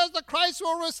law says the Christ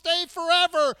will stay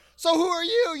forever, so who are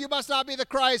you? You must not be the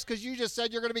Christ because you just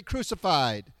said you're going to be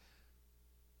crucified.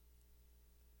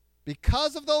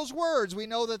 Because of those words, we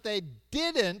know that they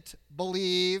didn't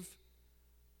believe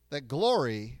that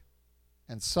glory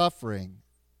and suffering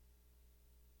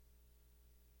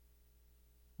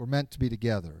were meant to be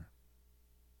together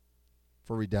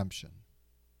for redemption.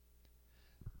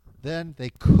 Then they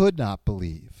could not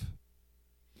believe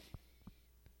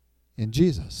in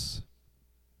Jesus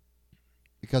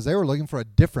because they were looking for a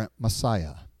different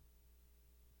Messiah.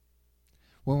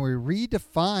 When we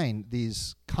redefine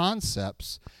these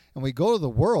concepts and we go to the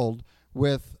world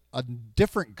with a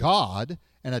different God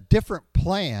and a different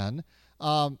plan,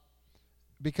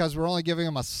 because we're only giving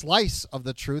them a slice of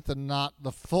the truth and not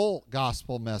the full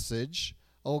gospel message.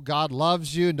 Oh, God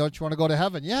loves you, and don't you want to go to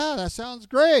heaven? Yeah, that sounds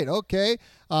great. Okay,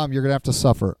 you're going to have to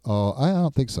suffer. Oh, I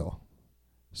don't think so.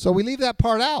 So we leave that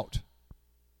part out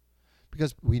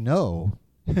because we know,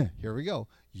 here we go,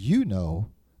 you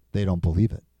know they don't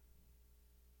believe it.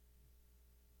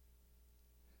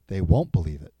 They won't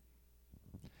believe it.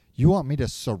 You want me to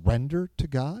surrender to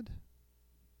God?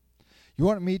 You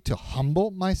want me to humble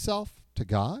myself to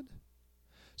God?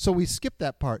 So we skip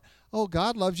that part. Oh,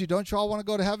 God loves you. Don't you all want to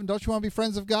go to heaven? Don't you want to be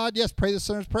friends of God? Yes, pray the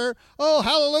sinner's prayer. Oh,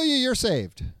 hallelujah, you're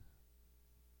saved.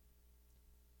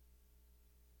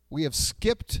 We have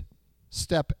skipped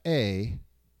step A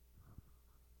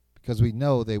because we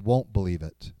know they won't believe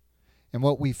it. And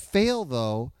what we fail,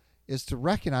 though, is to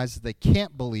recognize that they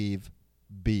can't believe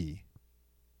B.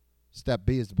 Step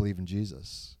B is to believe in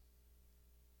Jesus.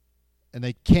 And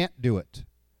they can't do it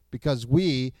because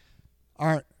we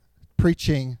aren't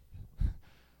preaching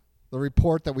the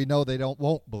report that we know they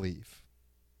won't believe.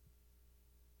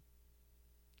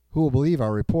 Who will believe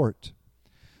our report?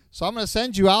 So I'm going to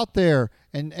send you out there,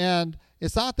 and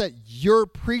it's not that your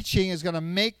preaching is going to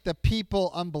make the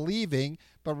people unbelieving,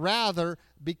 but rather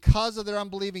because of their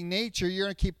unbelieving nature, you're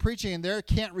going to keep preaching, and they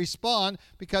can't respond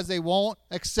because they won't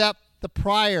accept the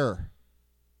prior.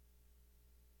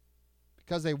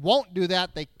 Because they won't do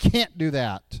that, they can't do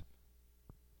that.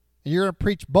 And you're going to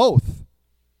preach both.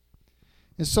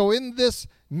 And so in this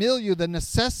milieu, the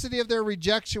necessity of their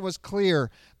rejection was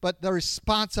clear, but the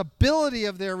responsibility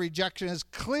of their rejection is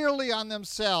clearly on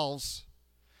themselves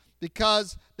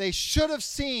because they should have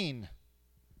seen,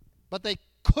 but they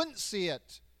couldn't see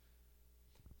it.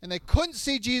 And they couldn't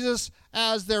see Jesus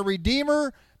as their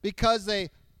Redeemer because they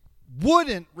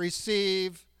wouldn't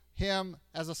receive him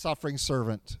as a suffering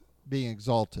servant being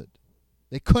exalted.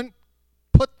 They couldn't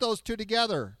put those two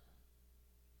together.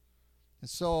 And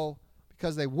so,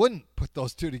 because they wouldn't put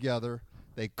those two together,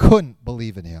 they couldn't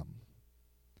believe in him.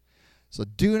 So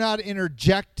do not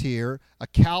interject here a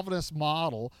Calvinist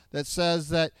model that says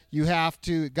that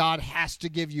God has to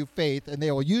give you faith, and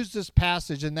they will use this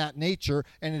passage in that nature,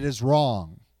 and it is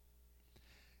wrong.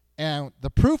 And the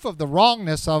proof of the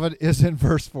wrongness of it is in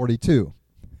verse 42.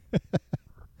 I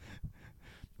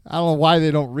don't know why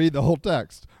they don't read the whole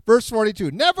text. Verse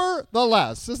 42,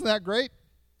 nevertheless. Isn't that great?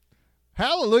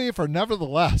 Hallelujah for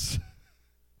nevertheless.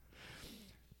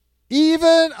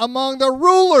 Even among the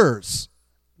rulers,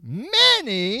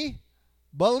 many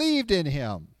believed in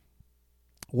him.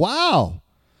 Wow.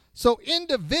 So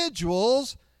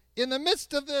individuals in the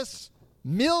midst of this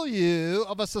milieu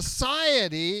of a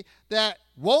society that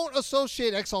won't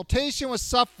associate exaltation with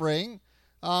suffering,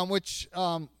 which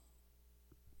I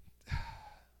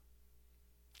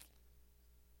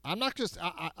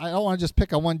don't want to just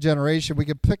pick on one generation. We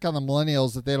could pick on the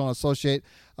millennials that they don't associate.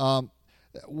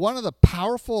 One of the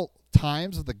powerful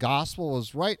times of the gospel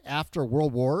was right after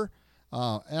World War.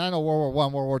 And I know World War I,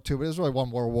 World War II, but it was really one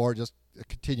World War, just a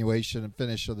continuation and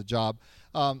finish of the job.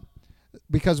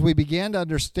 Because we began to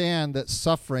understand that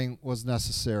suffering was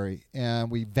necessary, and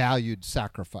we valued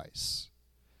sacrifice.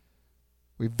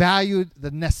 We valued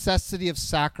the necessity of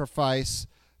sacrifice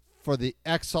for the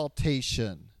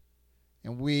exaltation.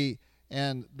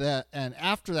 And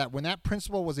after that, when that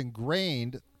principle was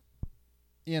ingrained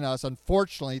in us,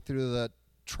 unfortunately, through the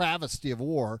travesty of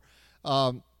war,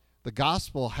 the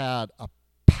gospel had a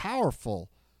powerful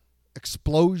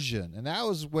explosion. And that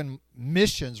was when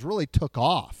missions really took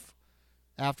off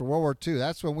after World War II.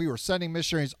 That's when we were sending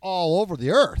missionaries all over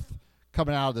the earth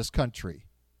coming out of this country.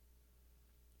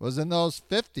 It was in those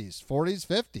 50s, 40s,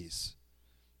 50s.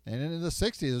 And in the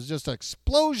 60s, it was just an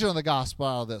explosion of the gospel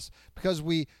out of this because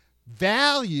we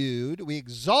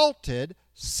exalted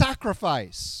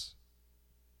sacrifice.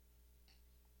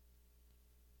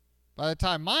 By the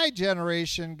time my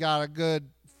generation got a good,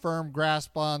 firm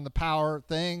grasp on the power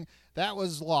thing, that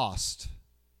was lost.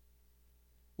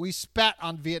 We spat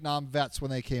on Vietnam vets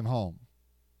when they came home.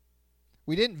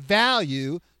 We didn't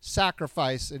value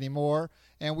sacrifice anymore,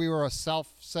 and we were a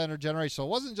self-centered generation. So it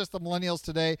wasn't just the millennials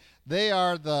today. They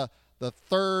are the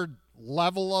third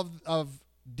level of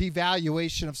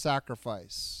devaluation of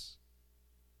sacrifice.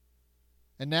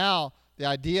 And now the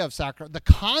idea of sacrifice, the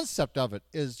concept of it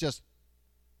is just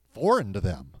foreign to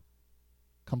them.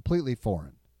 Completely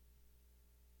foreign.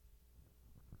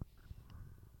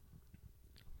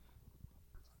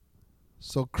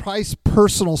 So Christ's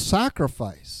personal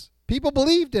sacrifice, people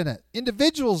believed in it.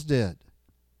 Individuals did.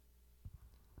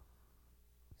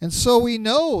 And so we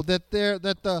know that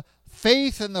the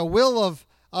faith and the will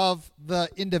of the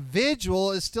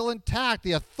individual is still intact.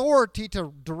 The authority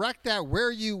to direct that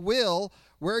where you will,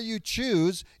 where you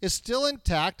choose, is still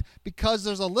intact because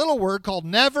there's a little word called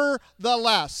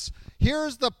nevertheless.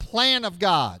 Here's the plan of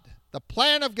God. The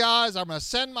plan of God is I'm going to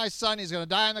send my son. He's going to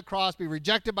die on the cross, be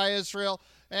rejected by Israel,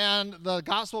 and the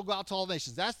gospel will go out to all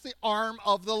nations. That's the arm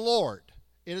of the Lord.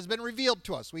 It has been revealed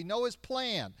to us. We know his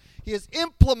plan. He is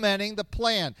implementing the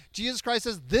plan. Jesus Christ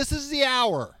says, this is the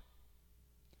hour.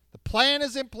 The plan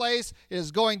is in place. It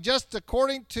is going just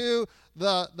according to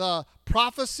the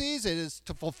prophecies. It is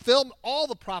to fulfill all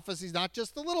the prophecies, not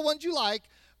just the little ones you like,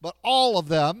 but all of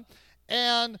them.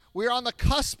 And we're on the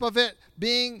cusp of it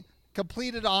being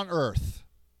completed on earth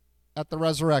at the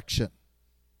resurrection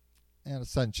and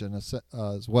ascension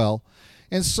as well.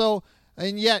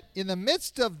 And yet, in the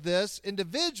midst of this,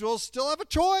 individuals still have a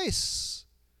choice.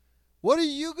 What are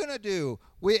you going to do?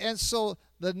 And so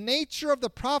the nature of the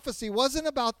prophecy wasn't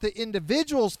about the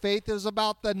individual's faith. It was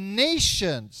about the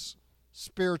nation's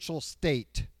spiritual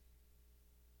state.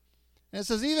 And it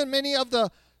says even many of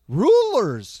the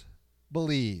rulers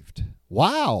believed.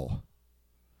 Wow.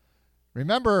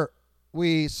 Remember,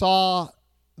 we saw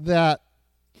that,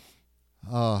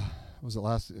 was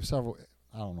it several,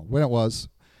 I don't know when it was.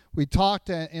 We talked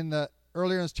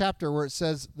earlier in this chapter where it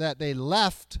says that they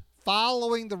left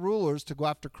following the rulers to go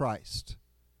after Christ.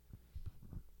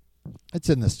 It's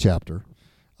in this chapter.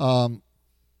 Of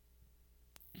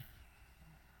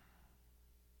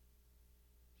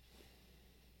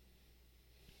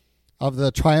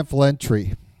the triumphal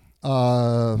entry.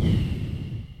 Help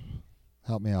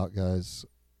me out, guys.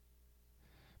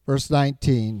 Verse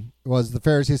 19 was the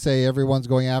Pharisees say everyone's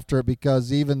going after it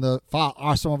because even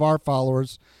some of our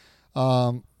followers,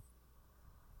 even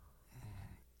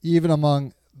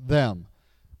among them,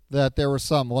 that there were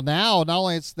some. Well, now not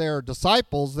only it's their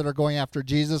disciples that are going after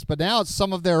Jesus, but now it's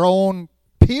some of their own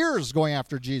peers going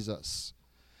after Jesus.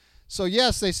 So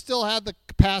yes, they still had the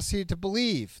capacity to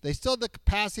believe. They still had the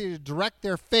capacity to direct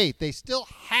their faith. They still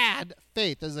had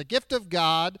faith as a gift of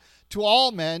God to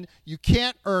all men. You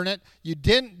can't earn it. You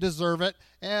didn't deserve it.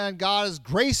 And God has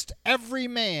graced every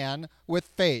man with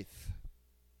faith.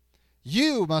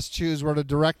 You must choose where to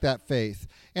direct that faith.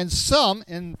 And some,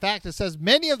 in fact, it says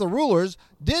many of the rulers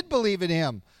did believe in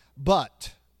him,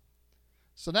 but.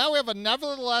 So now we have a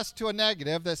nevertheless to a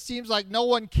negative that seems like no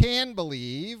one can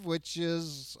believe, which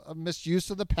is a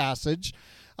misuse of the passage.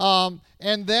 And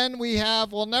then we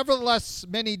have, well, nevertheless,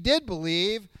 many did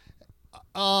believe,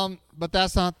 but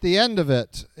that's not the end of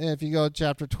it. If you go to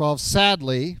chapter 12,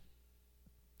 sadly,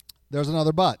 there's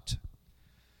another but.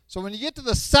 So when you get to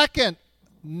the second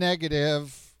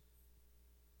negative,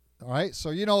 all right, so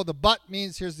you know the but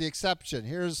means here's the exception.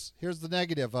 Here's the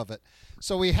negative of it.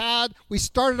 So we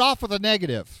started off with a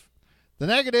negative. The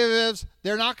negative is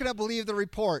they're not going to believe the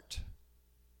report.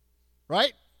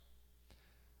 Right?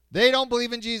 They don't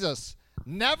believe in Jesus.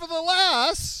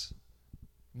 Nevertheless,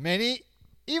 many,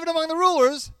 even among the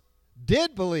rulers,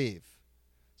 did believe.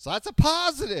 So that's a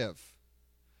positive.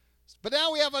 But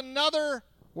now we have another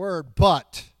word,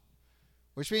 but,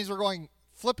 which means we're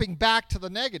flipping back to the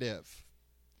negative.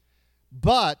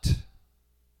 But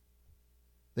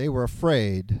they were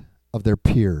afraid of their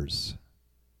peers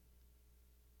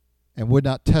and would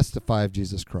not testify of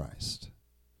Jesus Christ.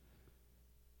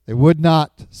 They would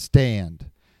not stand.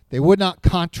 They would not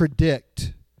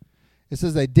contradict. It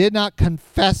says they did not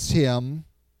confess him,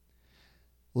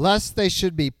 lest they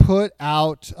should be put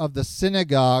out of the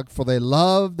synagogue, for they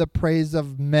love the praise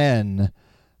of men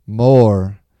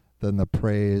more than the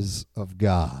praise of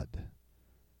God.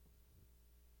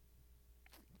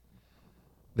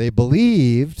 They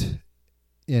believed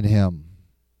in him.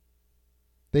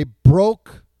 They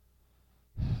broke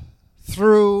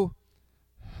through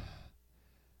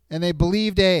and they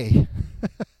believed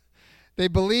They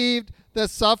believed the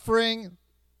suffering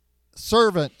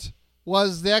servant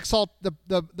was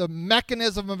the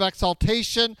mechanism of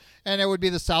exaltation, and it would be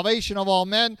the salvation of all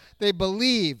men. They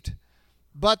believed,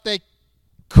 but they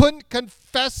couldn't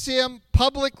confess him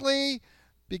publicly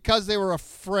because they were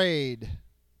afraid.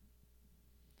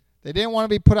 They didn't want to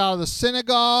be put out of the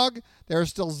synagogue. They were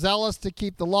still zealous to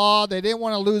keep the law. They didn't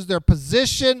want to lose their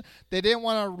position. They didn't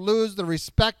want to lose the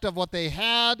respect of what they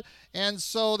had. And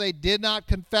so they did not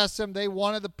confess him. They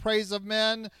wanted the praise of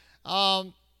men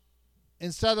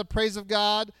instead of the praise of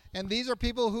God. And these are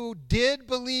people who did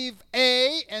believe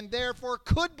A and therefore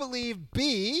could believe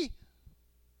B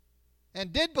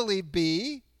and did believe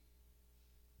B.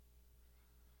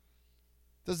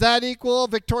 Does that equal a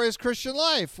victorious Christian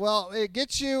life? Well, it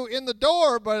gets you in the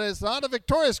door, but it's not a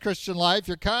victorious Christian life.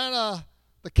 You're kind of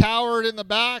the coward in the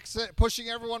back pushing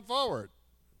everyone forward.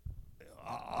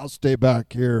 I'll stay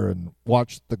back here and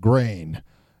watch the grain.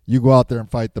 You go out there and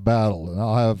fight the battle, and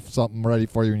I'll have something ready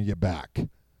for you when you get back.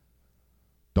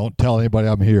 Don't tell anybody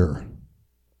I'm here.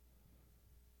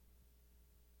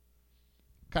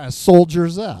 What kind of soldier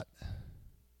is that?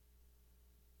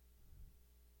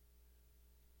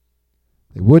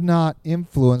 They would not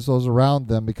influence those around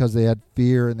them because they had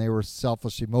fear and they were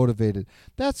selfishly motivated.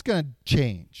 That's going to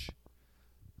change.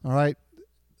 All right?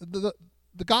 The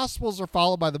Gospels are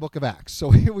followed by the book of Acts. So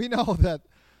we know that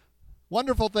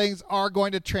wonderful things are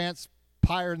going to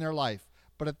transpire in their life.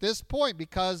 But at this point,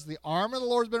 because the arm of the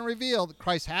Lord has been revealed,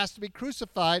 Christ has to be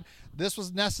crucified, this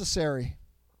was necessary.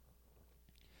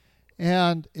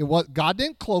 And God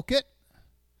didn't cloak it.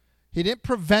 He didn't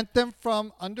prevent them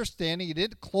from understanding. He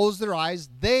didn't close their eyes.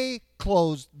 They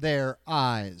closed their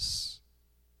eyes.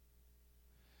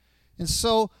 And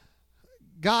so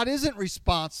God isn't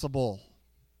responsible.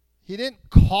 He didn't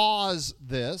cause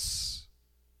this.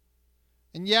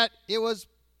 And yet it was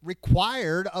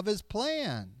required of his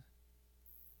plan.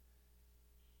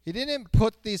 He didn't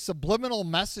put these subliminal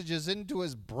messages into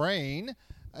his brain,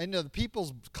 into the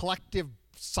people's collective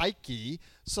psyche,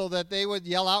 so that they would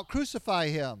yell out, "Crucify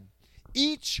him."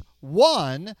 Each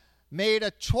one made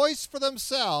a choice for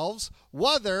themselves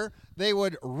whether they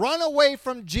would run away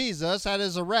from Jesus at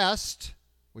his arrest,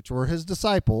 which were his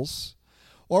disciples,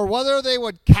 or whether they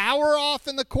would cower off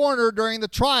in the corner during the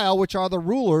trial, which are the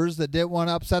rulers that didn't want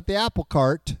to upset the apple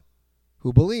cart,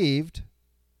 who believed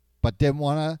but didn't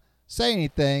want to say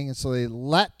anything, and so they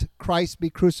let Christ be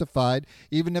crucified,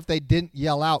 even if they didn't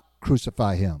yell out,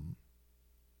 "Crucify him."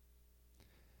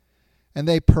 And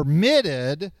they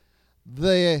permitted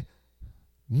the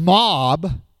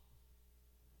mob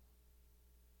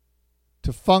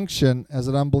to function as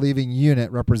an unbelieving unit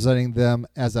representing them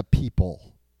as a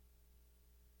people.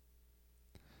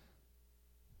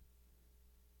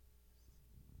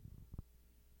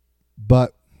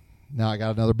 But, now I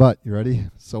got another but. You ready?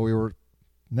 So we were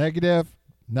negative,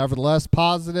 nevertheless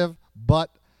positive,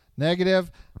 but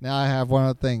negative. Now I have one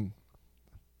other thing,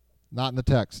 not in the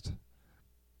text,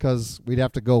 because we'd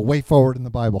have to go way forward in the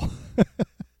Bible.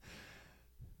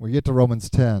 We get to Romans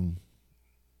 10,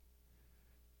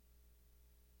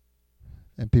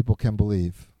 and people can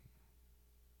believe.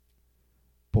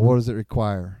 But what does it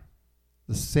require?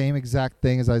 The same exact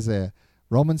thing as Isaiah.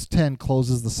 Romans 10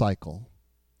 closes the cycle.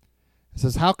 It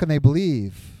says, how can they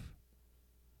believe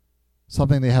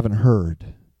something they haven't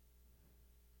heard?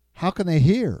 How can they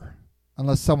hear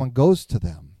unless someone goes to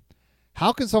them?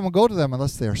 How can someone go to them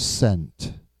unless they are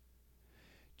sent?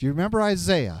 Do you remember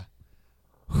Isaiah?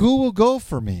 Who will go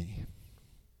for me?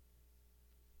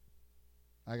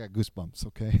 I got goosebumps,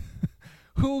 okay?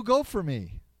 Who will go for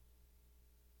me?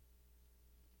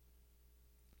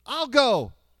 I'll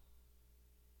go.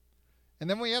 And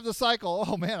then we have the cycle.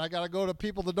 Oh, man, I got to go to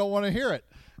people that don't want to hear it.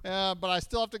 But I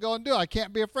still have to go and do it. I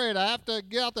can't be afraid. I have to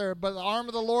get out there. But the arm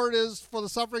of the Lord is for the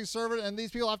suffering servant, and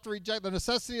these people have to reject the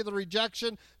necessity of the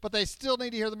rejection, but they still need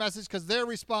to hear the message because they're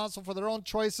responsible for their own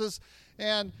choices.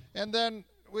 And then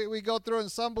we go through,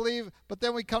 and some believe, but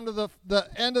then we come to the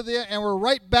end of the, and we're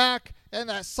right back in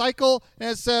that cycle, and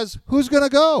it says, who's going to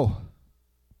go?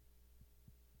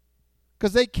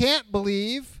 Because they can't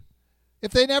believe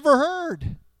if they never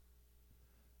heard.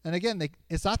 And again,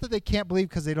 it's not that they can't believe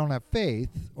because they don't have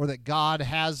faith or that God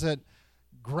hasn't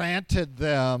granted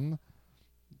them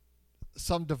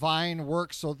some divine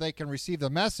work so they can receive the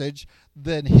message.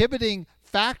 The inhibiting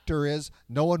factor is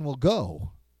no one will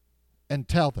go and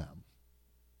tell them.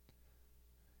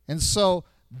 And so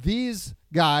these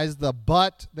guys,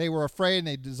 they were afraid and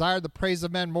they desired the praise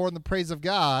of men more than the praise of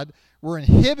God, were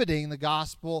inhibiting the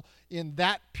gospel in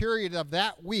that period of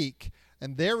that week.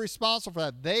 And they're responsible for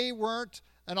that. They weren't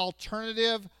an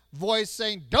alternative voice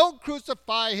saying, don't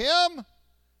crucify him.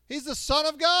 He's the Son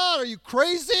of God. Are you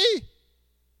crazy?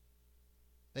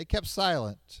 They kept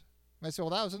silent. I say,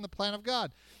 well, that was in the plan of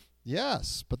God.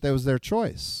 Yes, but that was their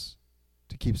choice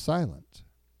to keep silent.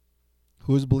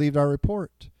 Who's believed our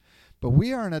report? But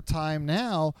we are in a time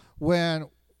now when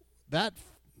that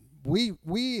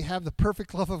we have the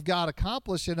perfect love of God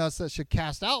accomplished in us that should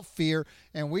cast out fear,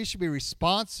 and we should be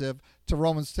responsive to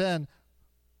Romans 10.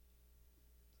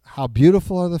 How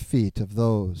beautiful are the feet of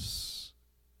those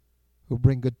who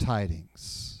bring good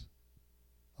tidings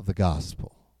of the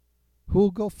gospel. Who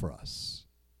will go for us?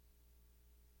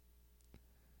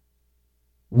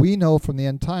 We know from the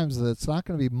end times that it's not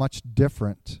going to be much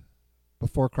different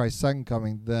before Christ's second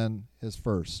coming than his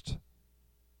first.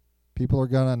 People are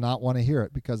going to not want to hear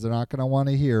it because they're not going to want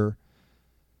to hear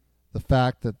the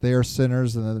fact that they are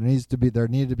sinners and that there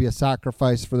needed to be a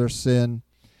sacrifice for their sin.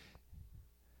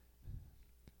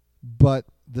 But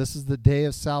this is the day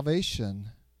of salvation,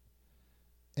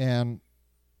 and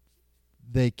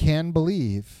they can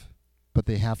believe, but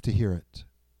they have to hear it.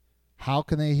 How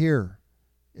can they hear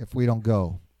if we don't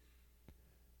go?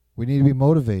 We need to be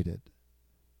motivated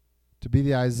to be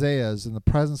the Isaiahs in the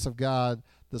presence of God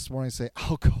this morning. Say,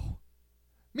 I'll go.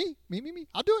 Me.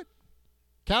 I'll do it.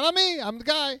 Count on me. I'm the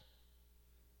guy.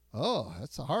 Oh,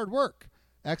 that's a hard work.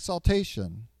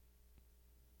 Exaltation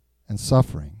and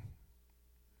suffering.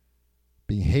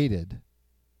 Being hated,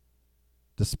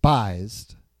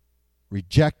 despised,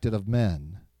 rejected of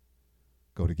men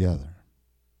go together.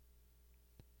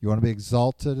 You want to be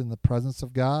exalted in the presence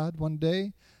of God one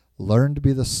day? Learn to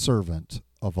be the servant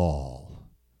of all,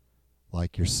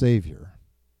 like your Savior.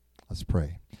 Let's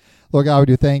pray. Lord God, we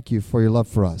do thank you for your love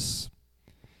for us.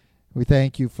 We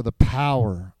thank you for the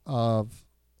power of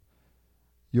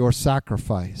your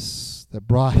sacrifice that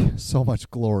brought so much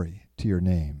glory to your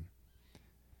name.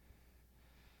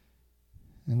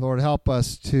 And Lord, help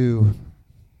us to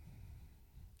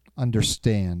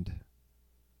understand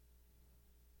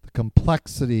the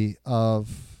complexity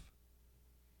of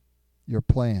your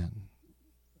plan.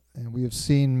 And we have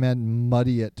seen men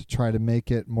muddy it to try to make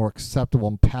it more acceptable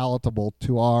and palatable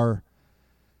to our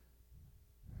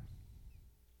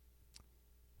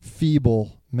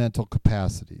feeble mental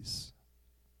capacities.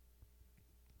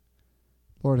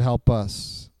 Lord, help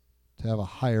us to have a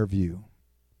higher view,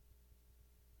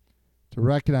 to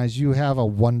recognize you have a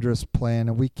wondrous plan,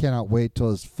 and we cannot wait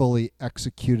till it's fully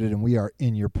executed and we are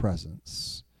in your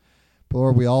presence. But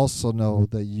Lord, we also know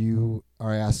that you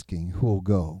are asking who will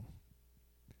go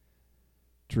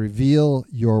to reveal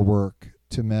your work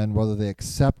to men, whether they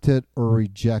accept it or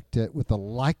reject it, with the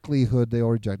likelihood they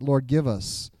will reject. Lord, give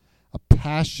us a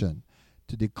passion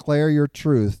to declare your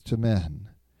truth to men,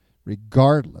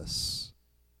 regardless,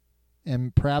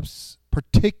 and perhaps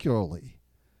particularly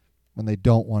when they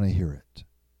don't want to hear it,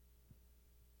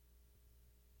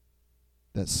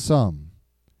 that some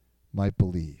might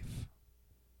believe.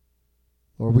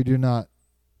 Lord, we do not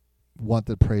want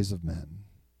the praise of men.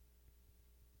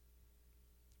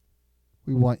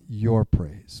 We want your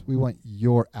praise. We want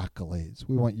your accolades.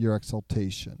 We want your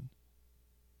exaltation.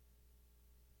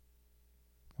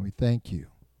 And we thank you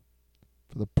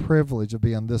for the privilege of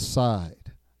being on this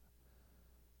side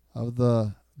of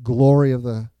the glory of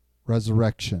the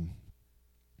resurrection.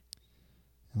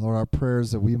 And Lord, our prayer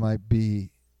is that we might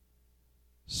be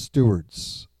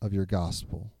stewards of your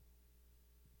gospel,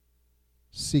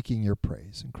 seeking your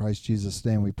praise. In Christ Jesus'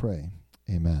 name we pray.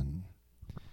 Amen.